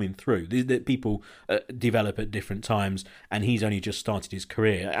player coming through. People develop at different times, and he's only just started his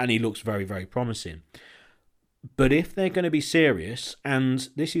career, and he looks very, very promising. But if they're going to be serious, and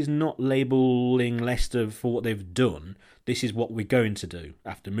this is not labelling Leicester for what they've done, this is what we're going to do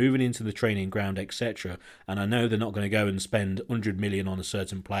after moving into the training ground, etc. And I know they're not going to go and spend 100 million on a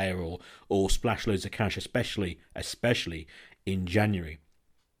certain player or splash loads of cash, especially in January.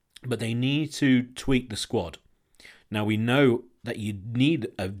 But they need to tweak the squad. Now, we know that you need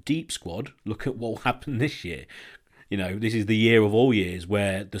a deep squad. Look at what happened this year. This is the year of all years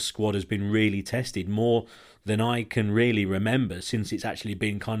where the squad has been really tested, more than I can really remember since it's actually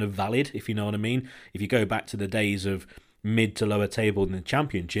been kind of valid, if you know what I mean. If you go back to the days of mid to lower table in the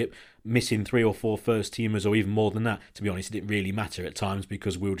Championship, missing 3 or 4 first teamers or even more than that, to be honest, it didn't really matter at times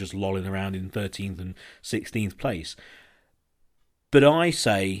because we were just lolling around in 13th and 16th place. But I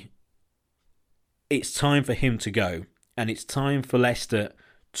say it's time for him to go, and it's time for Leicester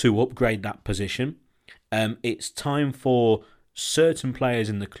to upgrade that position. It's time for certain players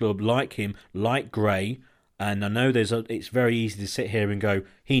in the club like him, like Gray, and I know it's very easy to sit here and go,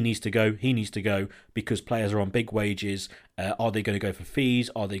 he needs to go, because players are on big wages. Are they going to go for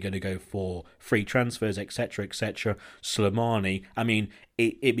fees? Are they going to go for free transfers, etc., etc.? Slimani, I mean,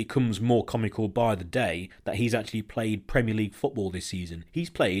 it becomes more comical by the day that he's actually played Premier League football this season.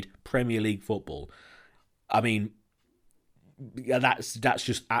 He's played Premier League football. I mean, that's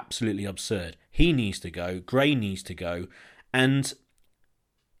just absolutely absurd. He needs to go. Gray needs to go. And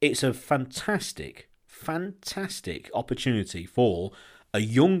it's a fantastic opportunity for a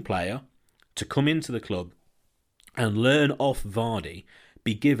young player to come into the club and learn off Vardy,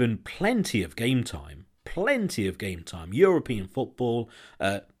 be given plenty of game time, European football,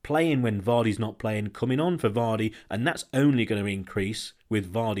 playing when Vardy's not playing, coming on for Vardy, and that's only going to increase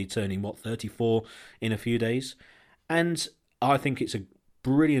with Vardy turning, 34 in a few days. And I think it's a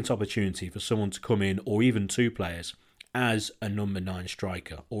brilliant opportunity for someone to come in, or even 2 players, as a number 9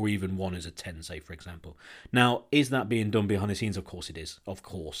 striker, or even one as a 10, say, for example. Now, is that being done behind the scenes? Of course it is. Of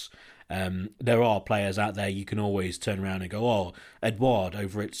course. There are players out there you can always turn around and go, Edouard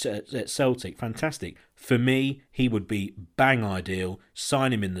over at Celtic, fantastic. For me, he would be bang ideal.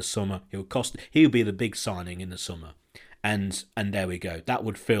 Sign him in the summer. He'll be the big signing in the summer. And there we go. That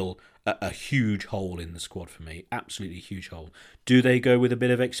would fill a huge hole in the squad for me. Absolutely huge hole. Do they go with a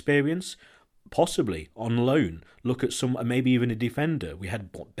bit of experience? Possibly on loan. Look at maybe even a defender. We had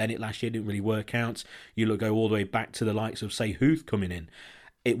Bennett last year, didn't really work out. You go all the way back to the likes of, say, Huth coming in.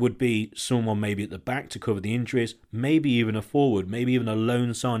 It would be someone maybe at the back to cover the injuries, maybe even a forward, maybe even a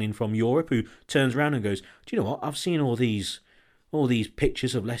loan signing from Europe who turns around and goes, do you know what? I've seen all these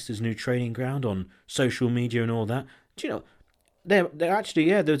pictures of Leicester's new training ground on social media and all that. Do you know? They're actually,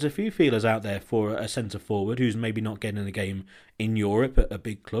 there's a few feelers out there for a centre forward who's maybe not getting a game in Europe at a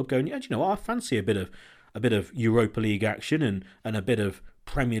big club going, do you know what? I fancy a bit of Europa League action and a bit of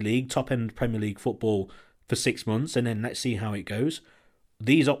Premier League, top end Premier League football for 6 months, and then let's see how it goes.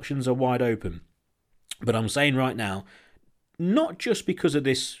 These options are wide open. But I'm saying right now, not just because of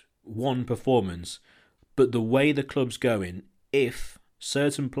this one performance, but the way the club's going, if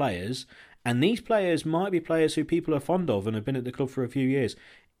certain players, and these players might be players who people are fond of and have been at the club for a few years,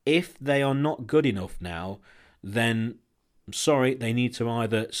 If they are not good enough now, then I'm sorry, they need to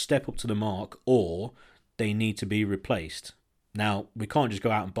either step up to the mark or they need to be replaced. Now, we can't just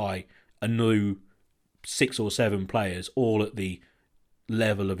go out and buy a new 6 or 7 players all at the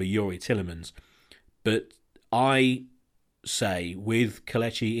level of a Youri Tielemans. But I say with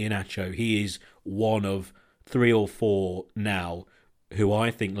Kelechi Iheanacho, he is one of 3 or 4 now who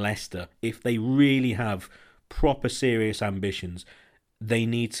I think Leicester, if they really have proper serious ambitions, they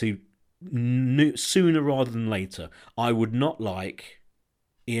need to sooner rather than later. I would not like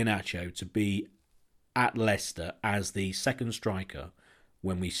Iheanacho to be at Leicester as the second striker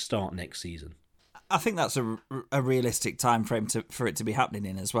when we start next season. I think that's a realistic time frame for it to be happening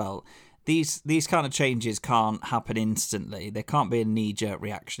in as well. These kind of changes can't happen instantly. There can't be a knee-jerk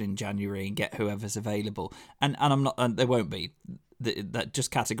reaction in January and get whoever's available. And I'm not. And there won't be. That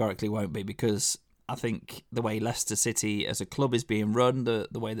just categorically won't be, because I think the way Leicester City as a club is being run, the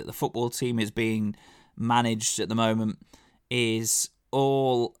way that the football team is being managed at the moment, is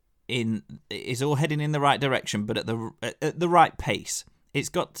all heading in the right direction, but at the right pace.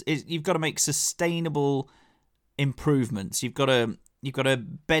 You've got to make sustainable improvements. You've got to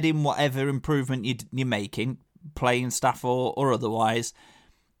bed in whatever improvement you're making, playing staff or otherwise,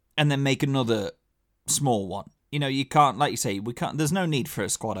 and then make another small one. You know, you can't, like you say, there's no need for a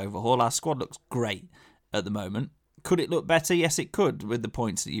squad overhaul. Our squad looks great at the moment. Could it look better? Yes, it could, with the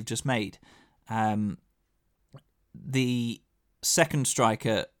points that you've just made. The second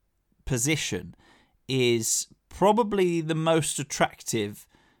striker position is probably the most attractive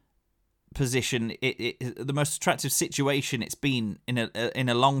position, the most attractive situation it's been in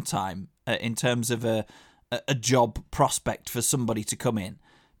a long time in terms of a job prospect for somebody to come in,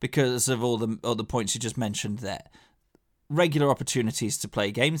 because of all the points you just mentioned there. Regular opportunities to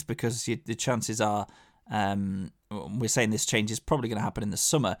play games, because the chances are, we're saying this change is probably going to happen in the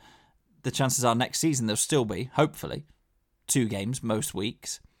summer. The chances are next season there'll still be, hopefully, 2 games most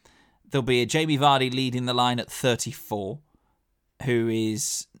weeks. There'll be a Jamie Vardy leading the line at 34, who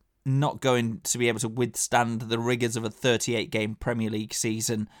is not going to be able to withstand the rigours of a 38-game Premier League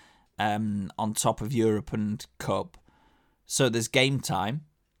season on top of Europe and Cup. So there's game time.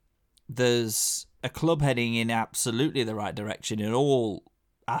 There's a club heading in absolutely the right direction in all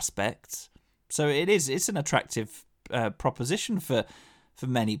aspects. So it's an attractive proposition for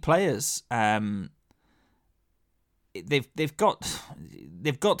many players. They've got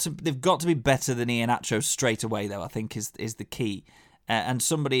to be better than Iheanacho straight away, though, I think is the key. And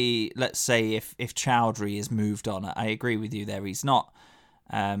somebody, let's say if Chowdhury is moved on, I agree with you there. He's not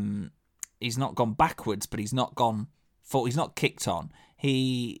gone backwards, but he's not gone full. He's not kicked on.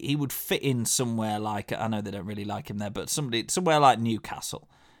 He would fit in somewhere like, I know they don't really like him there, but somewhere like Newcastle.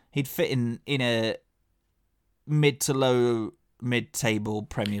 He'd fit in a mid to low mid-table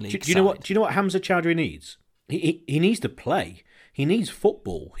Premier League side. Do you know what Hamza Chowdhury needs? He needs to play. He needs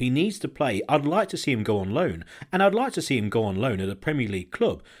football. He needs to play. I'd like to see him go on loan, and I'd like to see him go on loan at a Premier League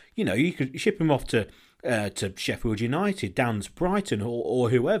club. You know, you could ship him off to Sheffield United, down to Brighton, or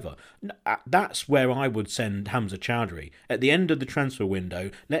whoever. That's where I would send Hamza Chowdhury. At the end of the transfer window,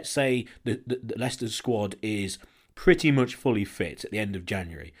 let's say the Leicester squad is pretty much fully fit at the end of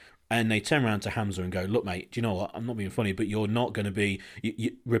January, and they turn around to Hamza and go, look, mate, do you know what? I'm not being funny, but you're not going to be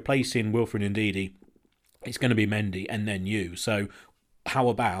replacing Wilfred Ndidi. It's going to be Mendy and then you. So how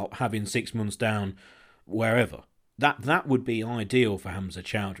about having 6 months down wherever? That would be ideal for Hamza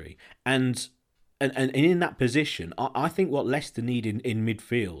Chowdhury. And in that position, I think what Leicester need in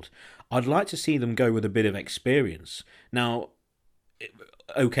midfield, I'd like to see them go with a bit of experience. Now,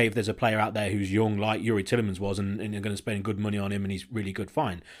 okay, if there's a player out there who's young like Youri Tielemans was and you're going to spend good money on him and he's really good,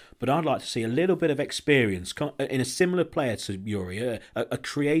 fine. But I'd like to see a little bit of experience in a similar player to Youri, a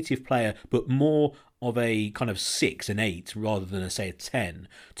creative player, but more of a kind of 6 and 8 rather than a 10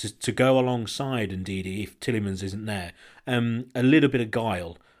 to go alongside Ndidi if Tielemans isn't there. A little bit of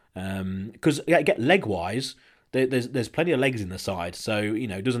guile, because leg wise, there's plenty of legs in the side, so you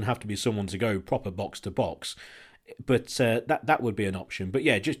know it doesn't have to be someone to go proper box to box. But that would be an option. But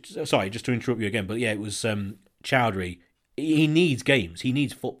yeah, just to interrupt you again. But yeah, it was Chowdhury. He needs games. He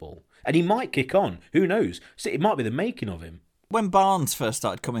needs football, and he might kick on. Who knows? It might be the making of him. When Barnes first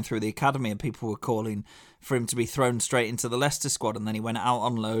started coming through the academy and people were calling for him to be thrown straight into the Leicester squad, and then he went out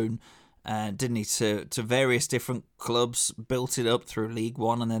on loan, didn't he, to various different clubs, built it up through League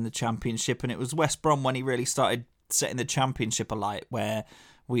One and then the Championship, and it was West Brom when he really started setting the Championship alight, where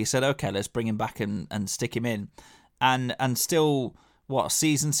we said, okay, let's bring him back and stick him in. And still,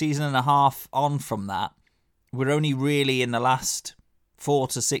 season and a half on from that, we're only really in the last 4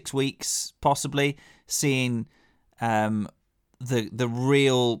 to 6 weeks, possibly, seeing the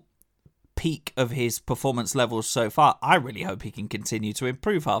real peak of his performance levels so far. I really hope he can continue to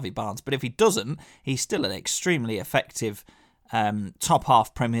improve, Harvey Barnes. But if he doesn't, he's still an extremely effective top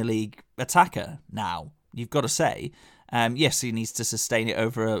half Premier League attacker now, you've got to say. Yes, he needs to sustain it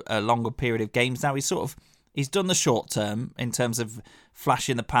over a longer period of games. Now, he's done the short term in terms of flash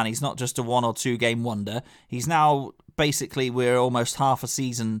in the pan. He's not just a 1 or 2 game wonder. He's now, basically, we're almost half a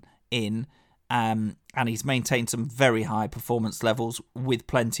season in, and he's maintained some very high performance levels with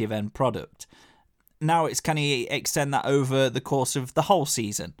plenty of end product. Now it's, can he extend that over the course of the whole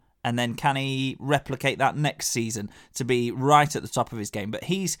season? And then can he replicate that next season to be right at the top of his game? But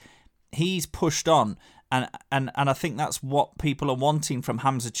he's pushed on, and I think that's what people are wanting from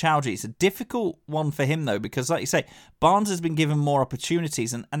Hamza Choudhury. It's a difficult one for him, though, because, like you say, Barnes has been given more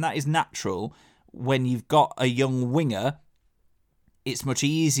opportunities, and that is natural. When you've got a young winger, it's much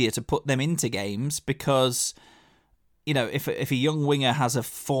easier to put them into games because, you know, if a young winger has a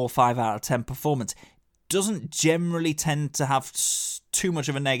 4 or 5 out of 10 performance, doesn't generally tend to have too much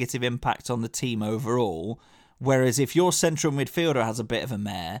of a negative impact on the team overall. Whereas if your central midfielder has a bit of a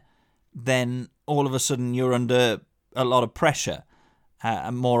mare, then all of a sudden you're under a lot of pressure,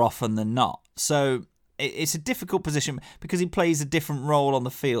 more often than not. So it's a difficult position because he plays a different role on the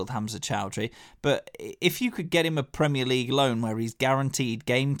field, Hamza Choudhury. But if you could get him a Premier League loan where he's guaranteed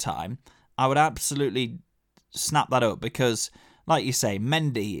game time, I would absolutely snap that up because, like you say,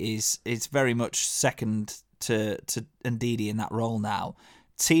 Mendy is very much second to Ndidi in that role now.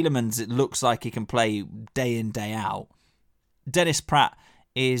 Tielemans, it looks like he can play day in, day out. Dennis Praet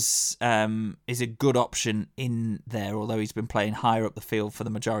is a good option in there, although he's been playing higher up the field for the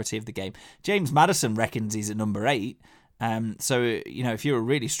majority of the game. James Maddison reckons he's at number 8. So, you know, if you were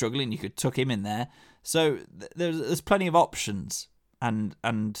really struggling, you could tuck him in there. So there's plenty of options, and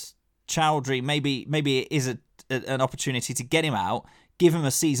Choudhury, maybe it is an opportunity to get him out, give him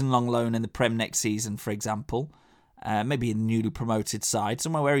a season-long loan in the Prem next season, for example, maybe in the newly promoted side,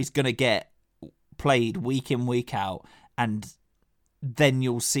 somewhere where he's going to get played week in, week out, and then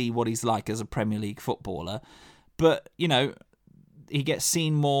you'll see what he's like as a Premier League footballer. But, you know, he gets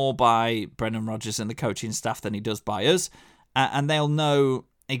seen more by Brendan Rodgers and the coaching staff than he does by us, and they'll know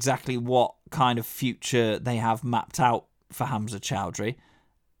exactly what kind of future they have mapped out for Hamza Choudhury,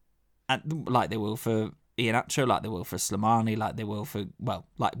 and like they will for Iheanacho, like they will for Slimani, like they will for, well,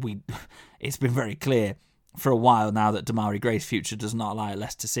 it's been very clear for a while now that Damari Gray's future does not lie at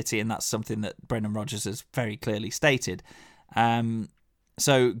Leicester City, and that's something that Brendan Rodgers has very clearly stated.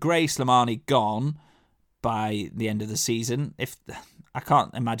 So Gray, Slimani gone by the end of the season. I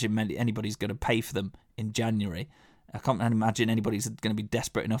can't imagine anybody's going to pay for them in January. I can't imagine anybody's going to be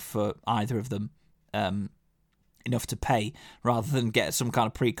desperate enough for either of them, enough to pay rather than get some kind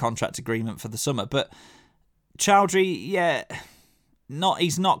of pre-contract agreement for the summer. But Choudhury, yeah,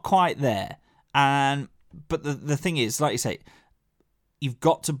 he's not quite there. But the thing is, like you say, you've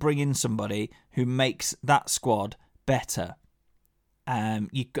got to bring in somebody who makes that squad better.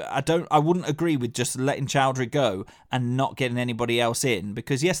 I wouldn't agree with just letting Choudhury go and not getting anybody else in,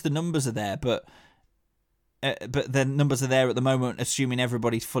 because yes, the numbers are there, but the numbers are there at the moment, assuming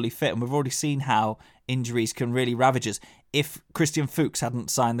everybody's fully fit, and we've already seen how injuries can really ravage us. If Christian Fuchs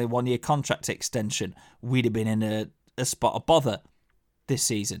hadn't signed the 1-year contract extension, we'd have been in a spot of bother this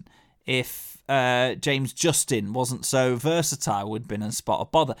season. If James Justin wasn't so versatile, we'd been in a spot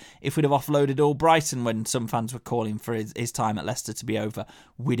of bother. If we'd have offloaded Albrighton when some fans were calling for his time at Leicester to be over,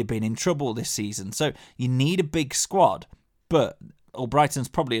 we'd have been in trouble this season. So you need a big squad, but Albrighton's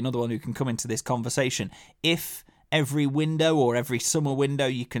probably another one who can come into this conversation. If every window or every summer window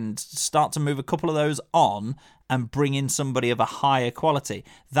you can start to move a couple of those on and bring in somebody of a higher quality,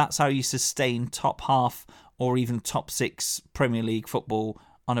 that's how you sustain top half or even top 6 Premier League football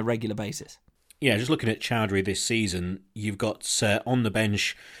on a regular basis. Yeah, just looking at Choudhury this season, you've got on the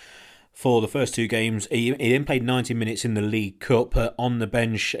bench for the first 2 games. He then played 90 minutes in the League Cup on the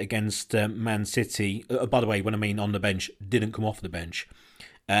bench against Man City. By the way, when I mean on the bench, didn't come off the bench.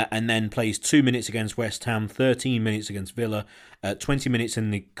 And then plays 2 minutes against West Ham, 13 minutes against Villa, 20 minutes in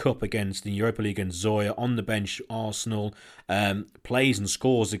the Cup against the Europa League against Zoya, on the bench Arsenal, plays and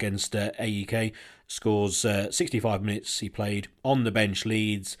scores against AEK, scores 65 minutes he played, on the bench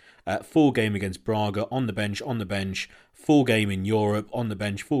Leeds, full game against Braga, on the bench, full game in Europe, on the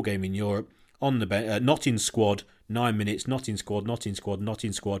bench, full game in Europe, on the bench, not in squad, 9 minutes, not in squad,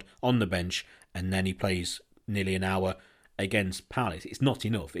 on the bench, and then he plays nearly an hour against Palace. It's not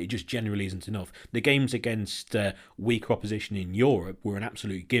enough. It just generally isn't enough. The games against weaker opposition in Europe were an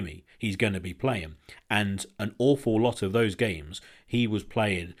absolute gimme. He's going to be playing. And an awful lot of those games he was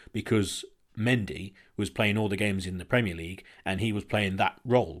playing because Mendy was playing all the games in the Premier League and he was playing that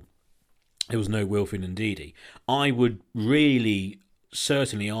role. There was no Wilfred Ndidi. I would really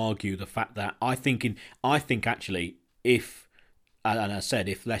certainly argue the fact that I think actually if, and I said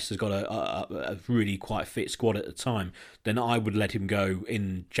if Leicester's got a really quite fit squad at the time, then I would let him go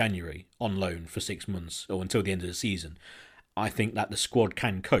in January on loan for 6 months or until the end of the season. I think that the squad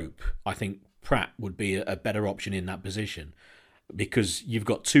can cope. I think Pratt would be a better option in that position because you've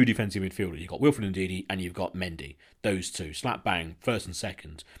got two defensive midfielders. You've got Wilfred Ndidi and you've got Mendy. Those two, slap bang, first and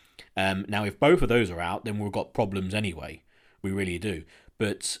second. Now, if both of those are out, then we've got problems anyway. We really do.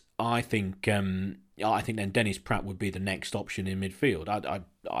 But I think then Dennis Pratt would be the next option in midfield.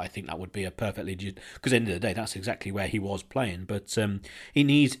 I think that would be a perfectly because at the end of the day, that's exactly where he was playing. But he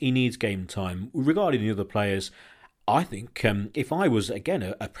needs game time. Regarding the other players, I think if I was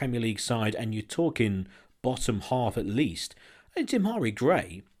again a Premier League side and you're talking bottom half at least, Demarai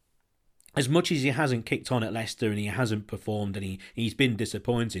Gray, as much as he hasn't kicked on at Leicester and he hasn't performed and he's been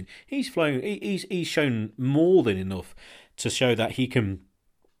disappointing, he's shown more than enough to show that he can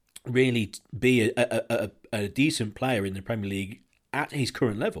really be a decent player in the Premier League at his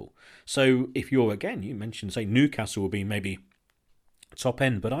current level. So if you mentioned, say, Newcastle will be maybe top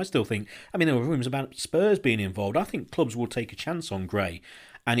end, but I still think, there were rumours about Spurs being involved. I think clubs will take a chance on Gray,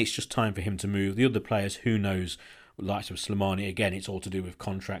 and it's just time for him to move. The other players, who knows, likes of Slimani, again, it's all to do with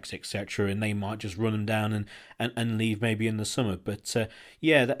contracts, etc., and they might just run them down and leave maybe in the summer. But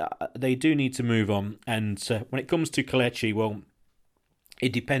they do need to move on. And when it comes to Kelechi, well,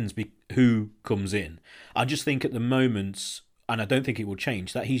 it depends who comes in. I just think at the moment, and I don't think it will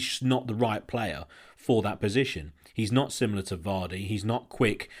change, that he's just not the right player for that position. He's not similar to Vardy. He's not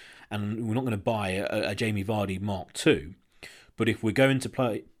quick, and we're not going to buy a Jamie Vardy Mark II. But if we're going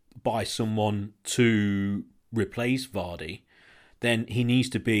to buy someone to replace Vardy, then he needs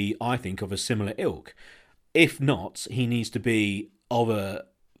to be, I think, of a similar ilk. If not, he needs to be of a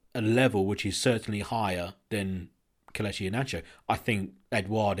level which is certainly higher than Kelechi Iheanacho. I think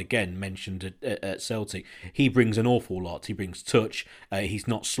Edouard, again, mentioned at Celtic, he brings an awful lot. He brings touch. He's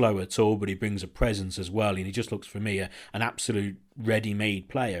not slow at all, but he brings a presence as well. And he just looks, for me, an absolute ready-made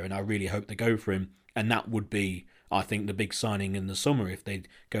player. And I really hope they go for him. And that would be, I think, the big signing in the summer if they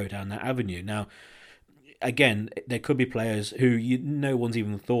go down that avenue. Now, again, there could be players who no one's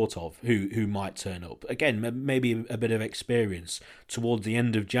even thought of who might turn up. Again, maybe a bit of experience. Towards the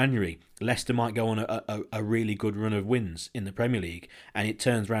end of January, Leicester might go on a really good run of wins in the Premier League, and it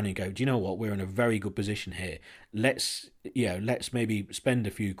turns around and go, do you know what? We're in a very good position here. Let's maybe spend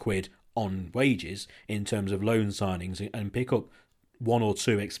a few quid on wages in terms of loan signings and pick up one or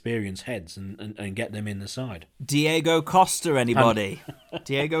two experienced heads and get them in the side. Diego Costa, anybody?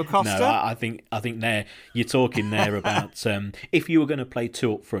 Diego Costa? No, I think you're talking there about if you were going to play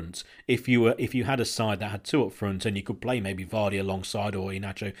two up front, if you had a side that had two up front and you could play maybe Vardy alongside or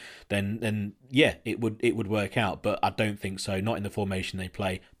Iheanacho, then yeah, it would work out. But I don't think so. Not in the formation they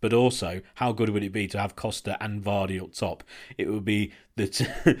play. But also, how good would it be to have Costa and Vardy up top? It would be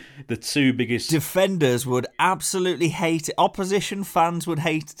the two biggest defenders would absolutely hate it. Opposition fans would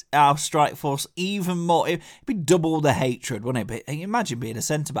hate our strike force even more. It'd be double the hatred, wouldn't it? But imagine being a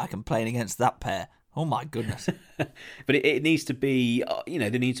centre back and playing against that pair. Oh my goodness! But it needs to be, they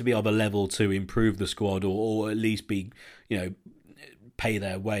need to be of a level to improve the squad, or at least be, pay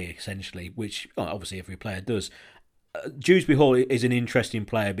their way essentially, which obviously every player does. Dewsbury Hall is an interesting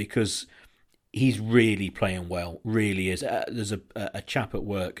player because he's really playing well, really is. There's a chap at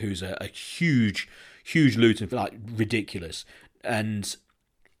work who's a huge Luton, like ridiculous, and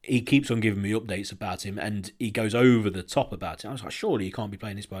he keeps on giving me updates about him, and he goes over the top about it. I was like, surely he can't be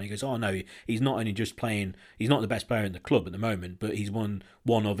playing this well. And he goes, oh no, he's not only just playing, he's not the best player in the club at the moment, but he's one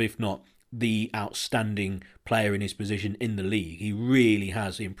of, if not the outstanding player in his position in the league. He really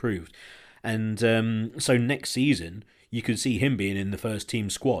has improved. And so next season, you could see him being in the first team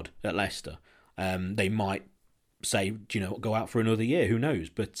squad at Leicester. They might say, go out for another year. Who knows?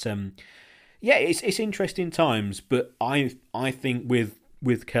 But yeah, it's interesting times. But I think with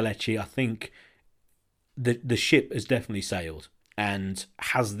Kelechi, I think the ship has definitely sailed. And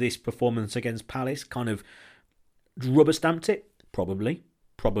has this performance against Palace kind of rubber stamped it? Probably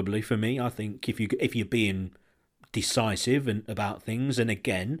for me. I think if you're being decisive about things, and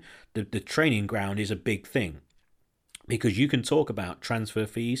again, the training ground is a big thing. Because you can talk about transfer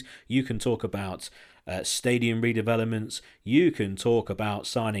fees, you can talk about stadium redevelopments, you can talk about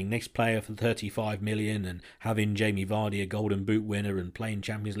signing next player for 35 million and having Jamie Vardy a Golden Boot winner and playing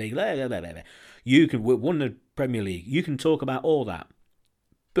Champions League. You can win the Premier League. You can talk about all that,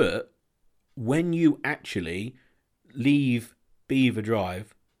 but when you actually leave Belvoir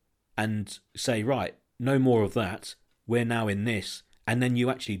Drive and say, right, no more of that. We're now in this. And then you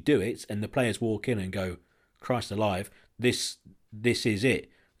actually do it, and the players walk in and go, Christ alive, this is it.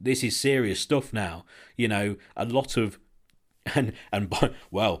 This is serious stuff now. You know, a lot of, and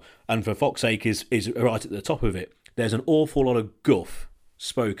for fuck's sake is right at the top of it. There's an awful lot of guff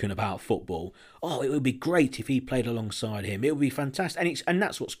spoken about football. Oh, it would be great if he played alongside him. It would be fantastic. And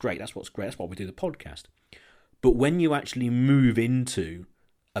that's what's great. That's why we do the podcast. But when you actually move into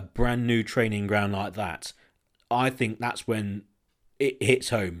a brand new training ground like that, I think that's when it hits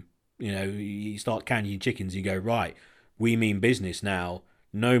home. You know, you start counting your chickens. You go, right, we mean business now.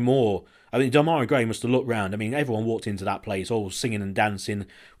 No more. I mean, Demarai Gray must have looked round. I mean, everyone walked into that place all singing and dancing,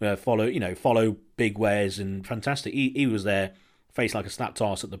 follow big wares and fantastic. He was there, face like a slapped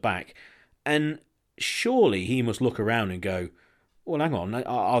arse at the back. And surely he must look around and go, well, hang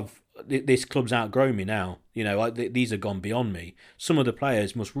on, this club's outgrown me now. You know, these have gone beyond me. Some of the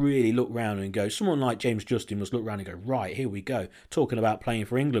players must really look round and go, someone like James Justin must look round and go, right, here we go. Talking about playing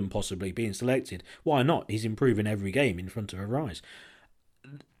for England, possibly being selected. Why not? He's improving every game in front of her eyes.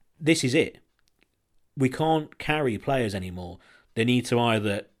 This is it. We can't carry players anymore. They need to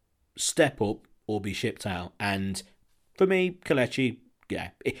either step up or be shipped out. And for me, Kelechi,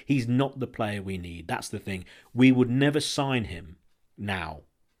 yeah, he's not the player we need. That's the thing. We would never sign him now.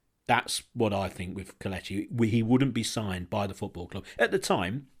 That's what I think with Kelechi. He wouldn't be signed by the football club. At the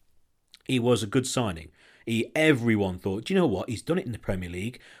time, he was a good signing. Everyone thought, do you know what? He's done it in the Premier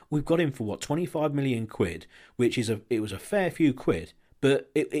League. We've got him for, 25 million quid, which it was a fair few quid.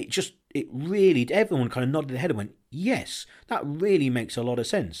 But it really, everyone kind of nodded their head and went, yes, that really makes a lot of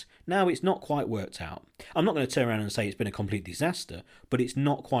sense. Now it's not quite worked out. I'm not going to turn around and say it's been a complete disaster, but it's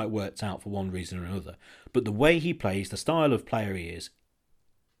not quite worked out for one reason or another. But the way he plays, the style of player he is,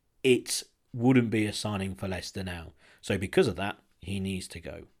 it wouldn't be a signing for Leicester now. So because of that, he needs to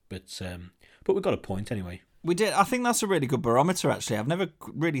go. But we've got a point anyway. We did. I think that's a really good barometer, actually. I've never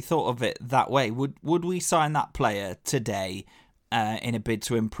really thought of it that way. Would we sign that player today in a bid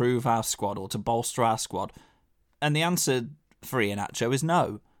to improve our squad or to bolster our squad? And the answer for Iheanacho is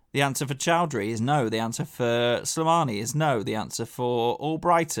no. The answer for Chowdhury is no. The answer for Slimani is no. The answer for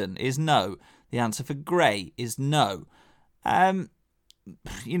Albrighton is no. The answer for Gray is no.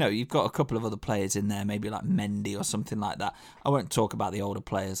 You know, you've got a couple of other players in there, maybe like Mendy or something like that. I won't talk about the older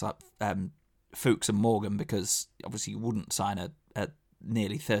players like Fuchs and Morgan, because obviously you wouldn't sign a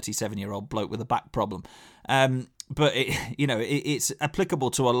nearly 37-year-old bloke with a back problem. But it's applicable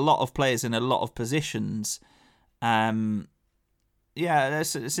to a lot of players in a lot of positions. It's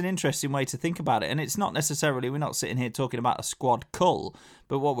an interesting way to think about it. And it's not necessarily, we're not sitting here talking about a squad cull,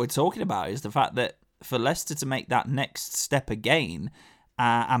 but what we're talking about is the fact that for Leicester to make that next step again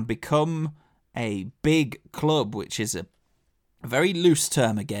and become a big club, which is a very loose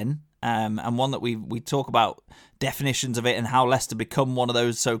term again, and one that we talk about definitions of it and how Leicester become one of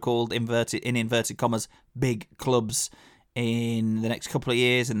those so-called inverted commas big clubs in the next couple of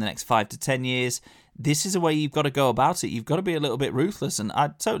years, in the next 5 to 10 years. This is a way you've got to go about it. You've got to be a little bit ruthless, and I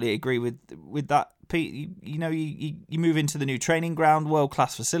totally agree with that, Pete. You move into the new training ground,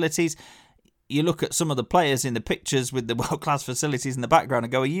 world-class facilities. You look at some of the players in the pictures with the world-class facilities in the background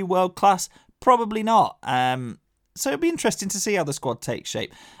and go, are you world-class? Probably not. So it'll be interesting to see how the squad takes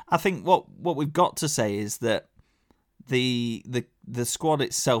shape. I think what we've got to say is that the squad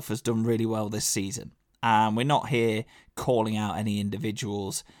itself has done really well this season. And we're not here calling out any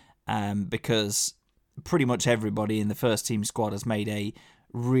individuals because pretty much everybody in the first team squad has made a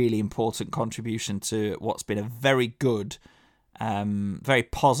really important contribution to what's been a very good, very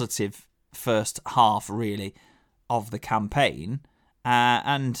positive first half, really, of the campaign.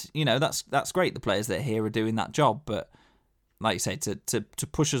 And that's great. The players that are here are doing that job, but like you say, to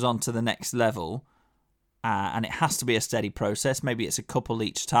push us on to the next level, and it has to be a steady process. Maybe it's a couple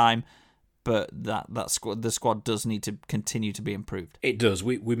each time, but the squad does need to continue to be improved. It does.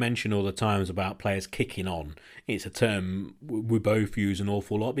 We mention all the times about players kicking on. It's a term we both use an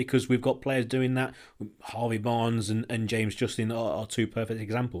awful lot because we've got players doing that. Harvey Barnes and James Justin are two perfect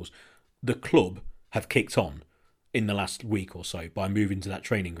examples. The club have kicked on in the last week or so by moving to that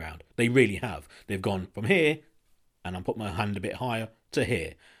training ground. They really have. They've gone from here, and I'll put my hand a bit higher, to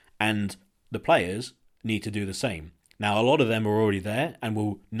here. And the players need to do the same. Now, a lot of them are already there and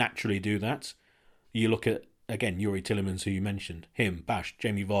will naturally do that. You look at, again, Yuri Tillemans, who you mentioned. Him, Bash,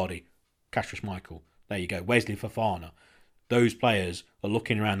 Jamie Vardy, Kasper Schmeichel. There you go. Wesley Fofana. Those players are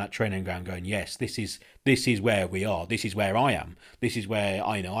looking around that training ground going, yes, this is where we are. This is where I am. This is where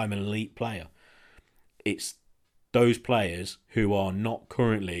I know I'm an elite player. It's those players who are not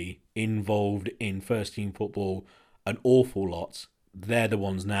currently involved in first team football an awful lot, they're the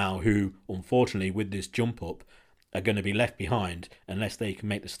ones now who, unfortunately, with this jump up, are going to be left behind unless they can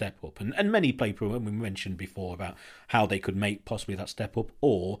make the step up. And many people, we mentioned before about how they could make possibly that step up,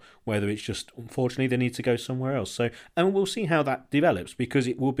 or whether it's just, unfortunately, they need to go somewhere else. So, and we'll see how that develops, because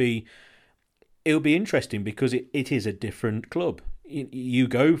it'll be interesting, because it is a different club. You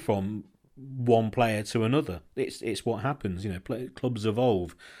go from one player to another. It's what happens. Clubs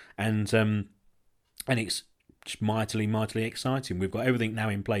evolve, and it's just mightily exciting. We've got everything now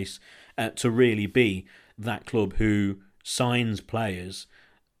in place to really be that club who signs players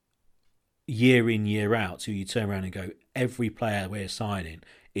year in, year out, so you turn around and go, every player we're signing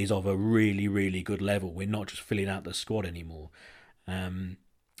is of a really, really good level. We're not just filling out the squad anymore.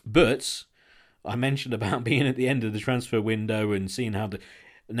 But I mentioned about being at the end of the transfer window and seeing how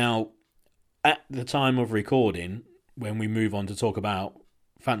now, at the time of recording, when we move on to talk about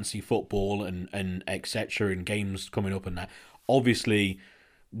fantasy football and etc. and games coming up and that, obviously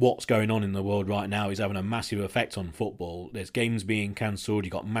what's going on in the world right now is having a massive effect on football. There's games being cancelled.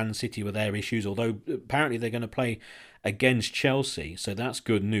 You've got Man City with their issues, although apparently they're going to play against Chelsea, so that's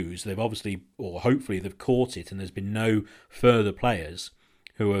good news. They've obviously, or hopefully, they've caught it, and there's been no further players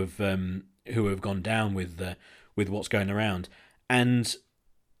who have gone down with what's going around, and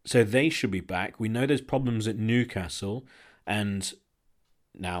so they should be back. We know there's problems at Newcastle, and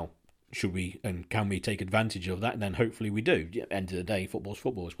now, should we and can we take advantage of that? And then hopefully we do. End of the day, football's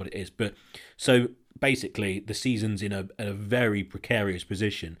football is what it is. But so basically, the season's in a very precarious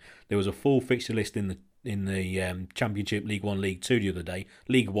position. There was a full fixture list in the Championship, League 1, League 2 the other day.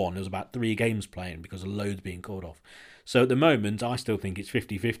 League 1, there was about 3 games playing because of loads being called off. So at the moment, I still think it's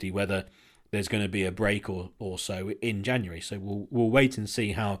 50-50 whether there's going to be a break or so in January. So we'll wait and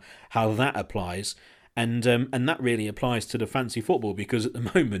see how that applies. And that really applies to the fantasy football, because at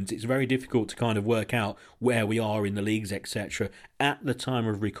the moment it's very difficult to kind of work out where we are in the leagues, etc. At the time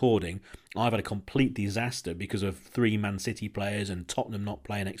of recording, I've had a complete disaster because of 3 Man City players and Tottenham not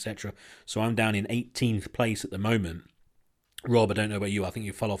playing, etc. So I'm down in 18th place at the moment. Rob, I don't know about you. I think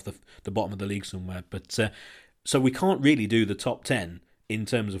you fell off the bottom of the league somewhere. But so we can't really do the top 10 in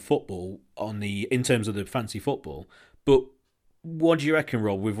terms of football in terms of the fantasy football, but what do you reckon,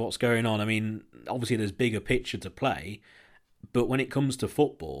 Rob, with what's going on? I mean, obviously there's bigger picture to play, but when it comes to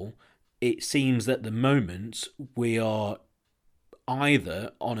football, it seems that at the moment we are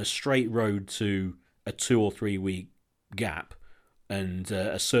either on a straight road to a 2 or 3 week gap and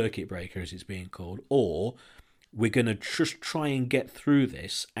a circuit breaker, as it's being called, or we're going to just try and get through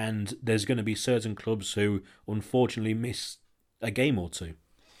this, and there's going to be certain clubs who unfortunately miss a game or two.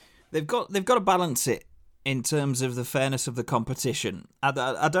 They've got to balance it in terms of the fairness of the competition.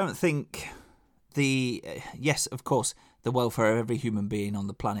 I don't think yes, of course, the welfare of every human being on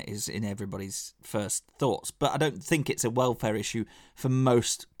the planet is in everybody's first thoughts, but I don't think it's a welfare issue for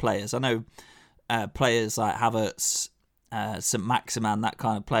most players. I know players like Havertz, St. Maximan, that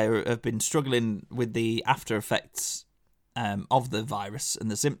kind of player, have been struggling with the after effects of the virus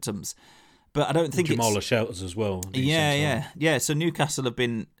and the symptoms. But I don't think Jamal Shelters as well. Yeah. So Newcastle have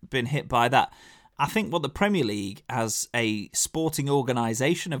been hit by that. I think what the Premier League as a sporting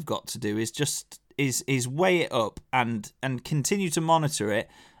organisation have got to do is weigh it up and continue to monitor it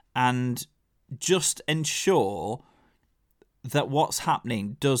and just ensure that what's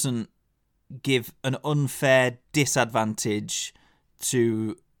happening doesn't give an unfair disadvantage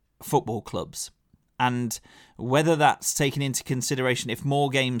to football clubs. And whether that's taken into consideration if more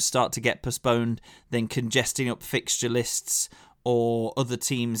games start to get postponed, then congesting up fixture lists, or other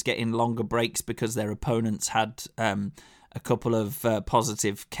teams getting longer breaks because their opponents had a couple of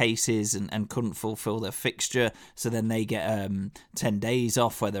positive cases and couldn't fulfill their fixture, so then they get 10 days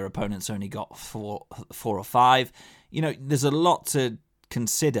off where their opponents only got 4 or 5. There's a lot to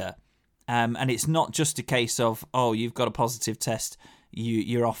consider, and it's not just a case of, oh, you've got a positive test,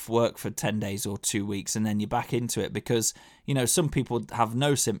 you're off work for 10 days or 2 weeks and then you're back into it, because some people have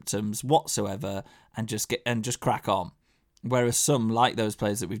no symptoms whatsoever and just crack on. Whereas some, like those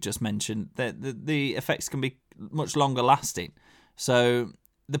players that we've just mentioned, the effects can be much longer lasting. So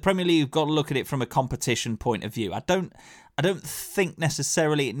the Premier League have got to look at it from a competition point of view. I don't think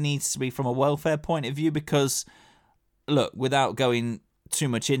necessarily it needs to be from a welfare point of view, because, look, without going too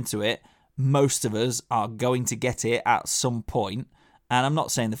much into it, most of us are going to get it at some point. And I'm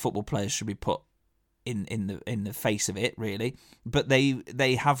not saying the football players should be put in the face of it, really, but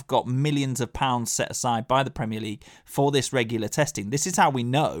they have got millions of pounds set aside by the Premier League for this regular testing. This is how we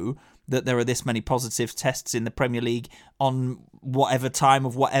know that there are this many positive tests in the Premier League on whatever time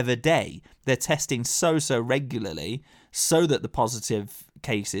of whatever day. They're testing so regularly so that the positive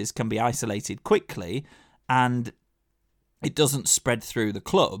cases can be isolated quickly and it doesn't spread through the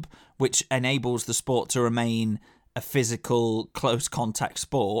club, which enables the sport to remain a physical, close contact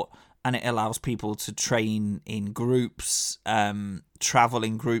sport, and it allows people to train in groups, travel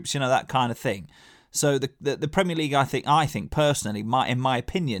in groups, that kind of thing. So the Premier League, I think personally, in my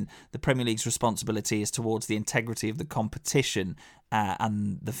opinion, the Premier League's responsibility is towards the integrity of the competition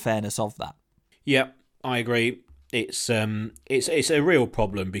and the fairness of that. Yeah, I agree. It's a real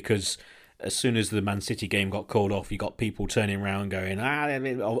problem because as soon as the Man City game got called off, you got people turning around going,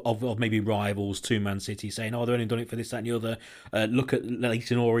 of maybe rivals to Man City saying, they've only done it for this, that and the other. Look at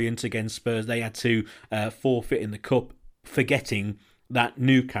Leyton Orient against Spurs. They had to forfeit in the Cup, forgetting that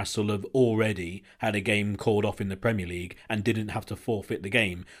Newcastle have already had a game called off in the Premier League and didn't have to forfeit the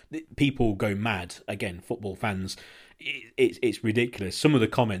game. People go mad. Again, football fans, it's ridiculous. Some of the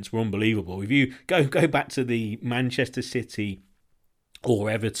comments were unbelievable. If you go back to the Manchester City or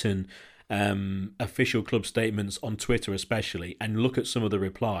Everton official club statements on Twitter especially, and look at some of the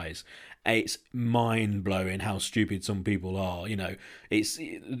replies, it's mind-blowing how stupid some people are. It's,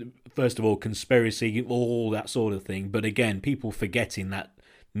 first of all, conspiracy, all that sort of thing, but again, people forgetting that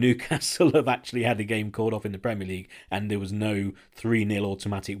Newcastle have actually had a game called off in the Premier League and there was no 3-0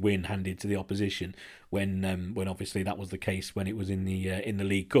 automatic win handed to the opposition when obviously that was the case when it was in the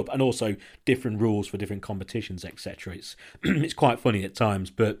League Cup, and also different rules for different competitions, etc. It's quite funny at times,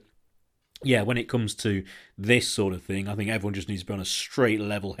 but yeah, when it comes to this sort of thing, I think everyone just needs to be on a straight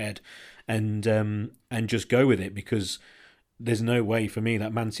level head and just go with it, because there's no way for me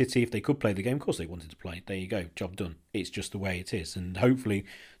that Man City, if they could play the game, of course they wanted to play. There you go, job done. It's just the way it is, and hopefully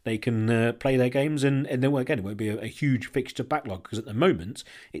they can play their games, and then again it won't be a huge fixture backlog, because at the moment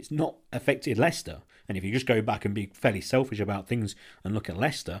it's not affected Leicester. And if you just go back and be fairly selfish about things and look at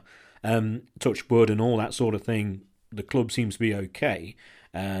Leicester, touch wood and all that sort of thing, the club seems to be okay.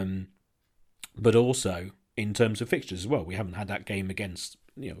 But also in terms of fixtures as well, we haven't had that game against,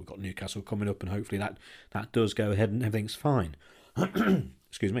 we've got Newcastle coming up, and hopefully that does go ahead and everything's fine.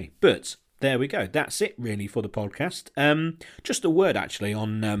 Excuse me. But there we go. That's it really for the podcast. Just a word actually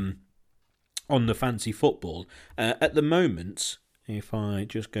on the fantasy football. At the moment, if I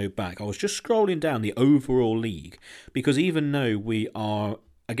just go back, I was just scrolling down the overall league, because even though we are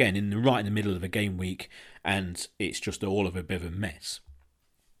again right in the middle of a game week and it's just all of a bit of a mess.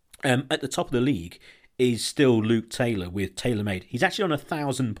 At the top of the league is still Luke Taylor with TaylorMade. He's actually on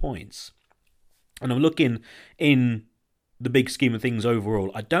 1,000 points. And I'm looking in the big scheme of things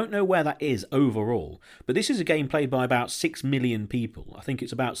overall. I don't know where that is overall, but this is a game played by about 6 million people. I think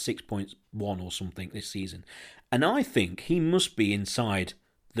it's about 6.1 or something this season. And I think he must be inside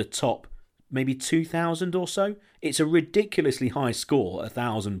the top maybe 2,000 or so. It's a ridiculously high score,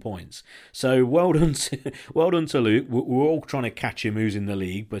 1,000 points. So well done to Luke. We're all trying to catch him who's in the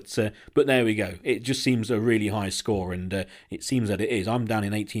league, but there we go. It just seems a really high score, and it seems that it is. I'm down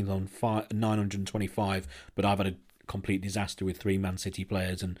in 18th on 925, but I've had a complete disaster with 3 Man City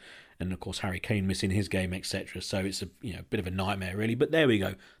players, and of course Harry Kane missing his game, etc. So it's a bit of a nightmare really. But there we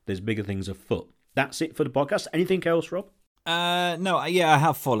go. There's bigger things afoot. That's it for the podcast. Anything else, Rob? No, yeah, I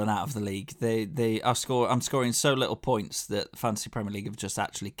have fallen out of the league. I'm scoring so little points that Fantasy Premier League have just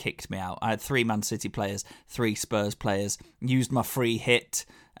actually kicked me out. I had 3 Man City players, 3 Spurs players, used my free hit,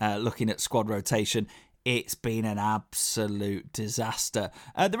 looking at squad rotation. It's been an absolute disaster.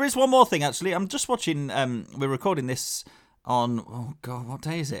 There is one more thing, actually. I'm just watching, we're recording this on, oh God, what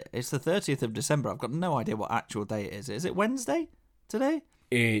day is it? It's the 30th of December. I've got no idea what actual day it is. Is it Wednesday today?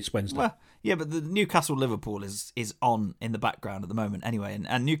 It's Wednesday. Well, yeah, but the Newcastle-Liverpool is on in the background at the moment anyway,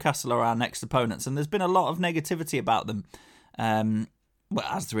 and Newcastle are our next opponents, and there's been a lot of negativity about them,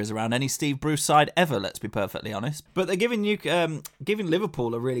 as there is around any Steve Bruce side ever, let's be perfectly honest. But they're giving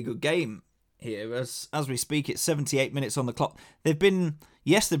Liverpool a really good game here. As we speak, it's 78 minutes on the clock. They've been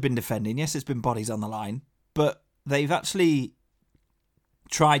defending, yes, it's been bodies on the line, but they've actually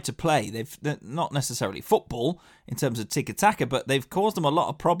tried to play. They're not necessarily football in terms of tiki-taka, but they've caused them a lot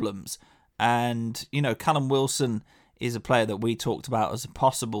of problems. And, Callum Wilson is a player that we talked about as a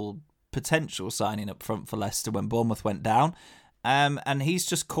possible potential signing up front for Leicester when Bournemouth went down. And he's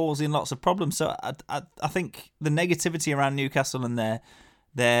just causing lots of problems. So I think the negativity around Newcastle and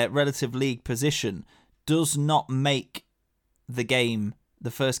their relative league position does not make the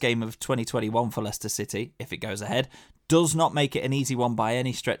first game of 2021 for Leicester City, if it goes ahead, does not make it an easy one by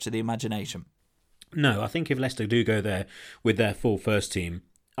any stretch of the imagination. No, I think if Leicester do go there with their full first team,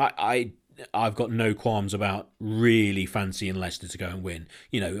 I've got no qualms about really fancying Leicester to go and win.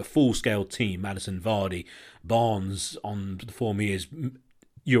 A full-scale team, Maddison, Vardy, Barnes on the form he is,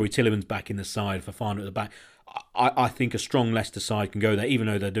 Youri Tielemans back in the side, Fofana at the back. I think a strong Leicester side can go there, even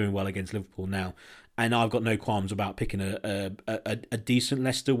though they're doing well against Liverpool now. And I've got no qualms about picking a decent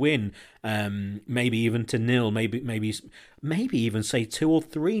Leicester win, maybe even to nil, maybe even say 2 or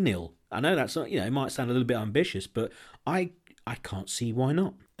 3-0. I know that's not, it might sound a little bit ambitious, but I can't see why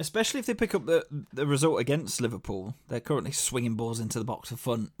not. Especially if they pick up the result against Liverpool. They're currently swinging balls into the box for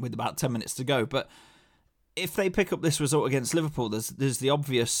fun with about 10 minutes to go. But if they pick up this result against Liverpool, there's the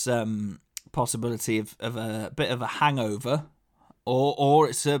obvious possibility of a bit of a hangover, or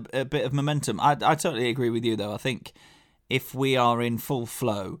it's a bit of momentum. I totally agree with you, though. I think if we are in full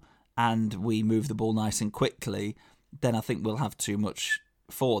flow and we move the ball nice and quickly, then I think we'll have too much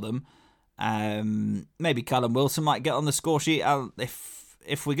for them. Maybe Callum Wilson might get on the score sheet.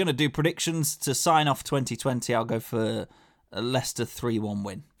 If we're going to do predictions to sign off 2020, I'll go for a Leicester 3-1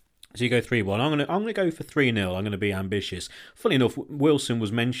 win. So you go 3-1. I'm going to go for 3-0. I'm going to be ambitious. Funny enough, Wilson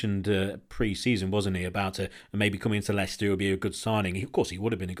was mentioned pre-season, wasn't he, about maybe coming to Leicester would be a good signing. Of course, he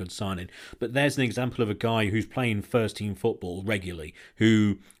would have been a good signing. But there's an example of a guy who's playing first-team football regularly,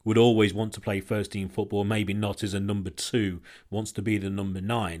 who would always want to play first-team football, maybe not as a number 2, wants to be the number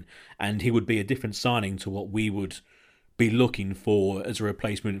 9. And he would be a different signing to what we would be looking for as a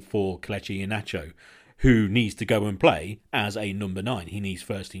replacement for Kelechi Iheanacho, who needs to go and play as a number 9. He needs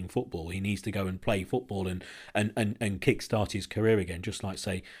first team football. He needs to go and play football and kick-start his career again, just like,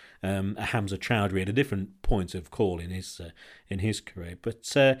 say, a Hamza Chowdhury at a different point of call in his career.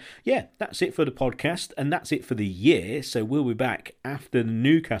 But yeah, that's it for the podcast, and that's it for the year. So we'll be back after the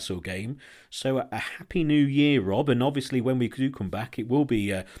Newcastle game. So a happy new year, Rob. And obviously when we do come back, it will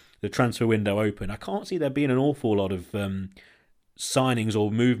be the transfer window open. I can't see there being an awful lot of signings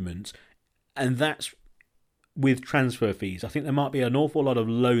or movement, and that's with transfer fees. I think there might be an awful lot of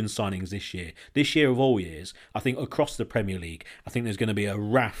loan signings this year. This year of all years, I think across the Premier League, I think there's going to be a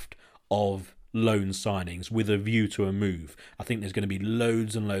raft of loan signings with a view to a move. I think there's going to be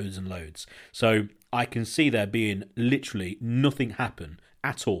loads and loads and loads. So I can see there being literally nothing happen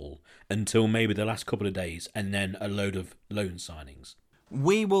at all until maybe the last couple of days, and then a load of loan signings.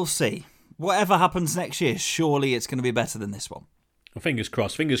 We will see. Whatever happens next year, surely it's going to be better than this one. Well, fingers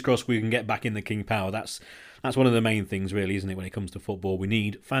crossed we can get back in the King Power. That's one of the main things, really, isn't it, when it comes to football? We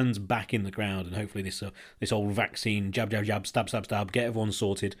need fans back in the ground, and hopefully this old vaccine, jab, jab, jab, stab, stab, stab, get everyone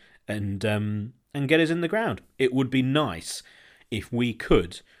sorted and get us in the ground. It would be nice if we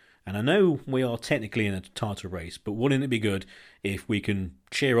could, and I know we are technically in a title race, but wouldn't it be good if we can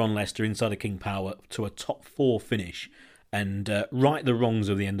cheer on Leicester inside the King Power to a top 4 finish and right the wrongs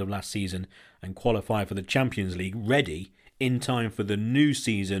of the end of last season and qualify for the Champions League ready in time for the new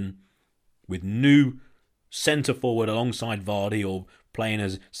season with new centre-forward alongside Vardy, or playing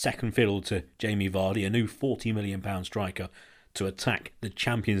as second fiddle to Jamie Vardy, a new £40 million striker to attack the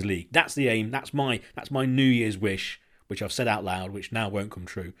Champions League. That's the aim. That's my New Year's wish, which I've said out loud, which now won't come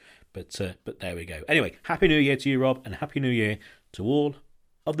true. But there we go. Anyway, Happy New Year to you, Rob, and Happy New Year to all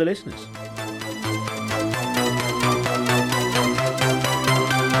of the listeners.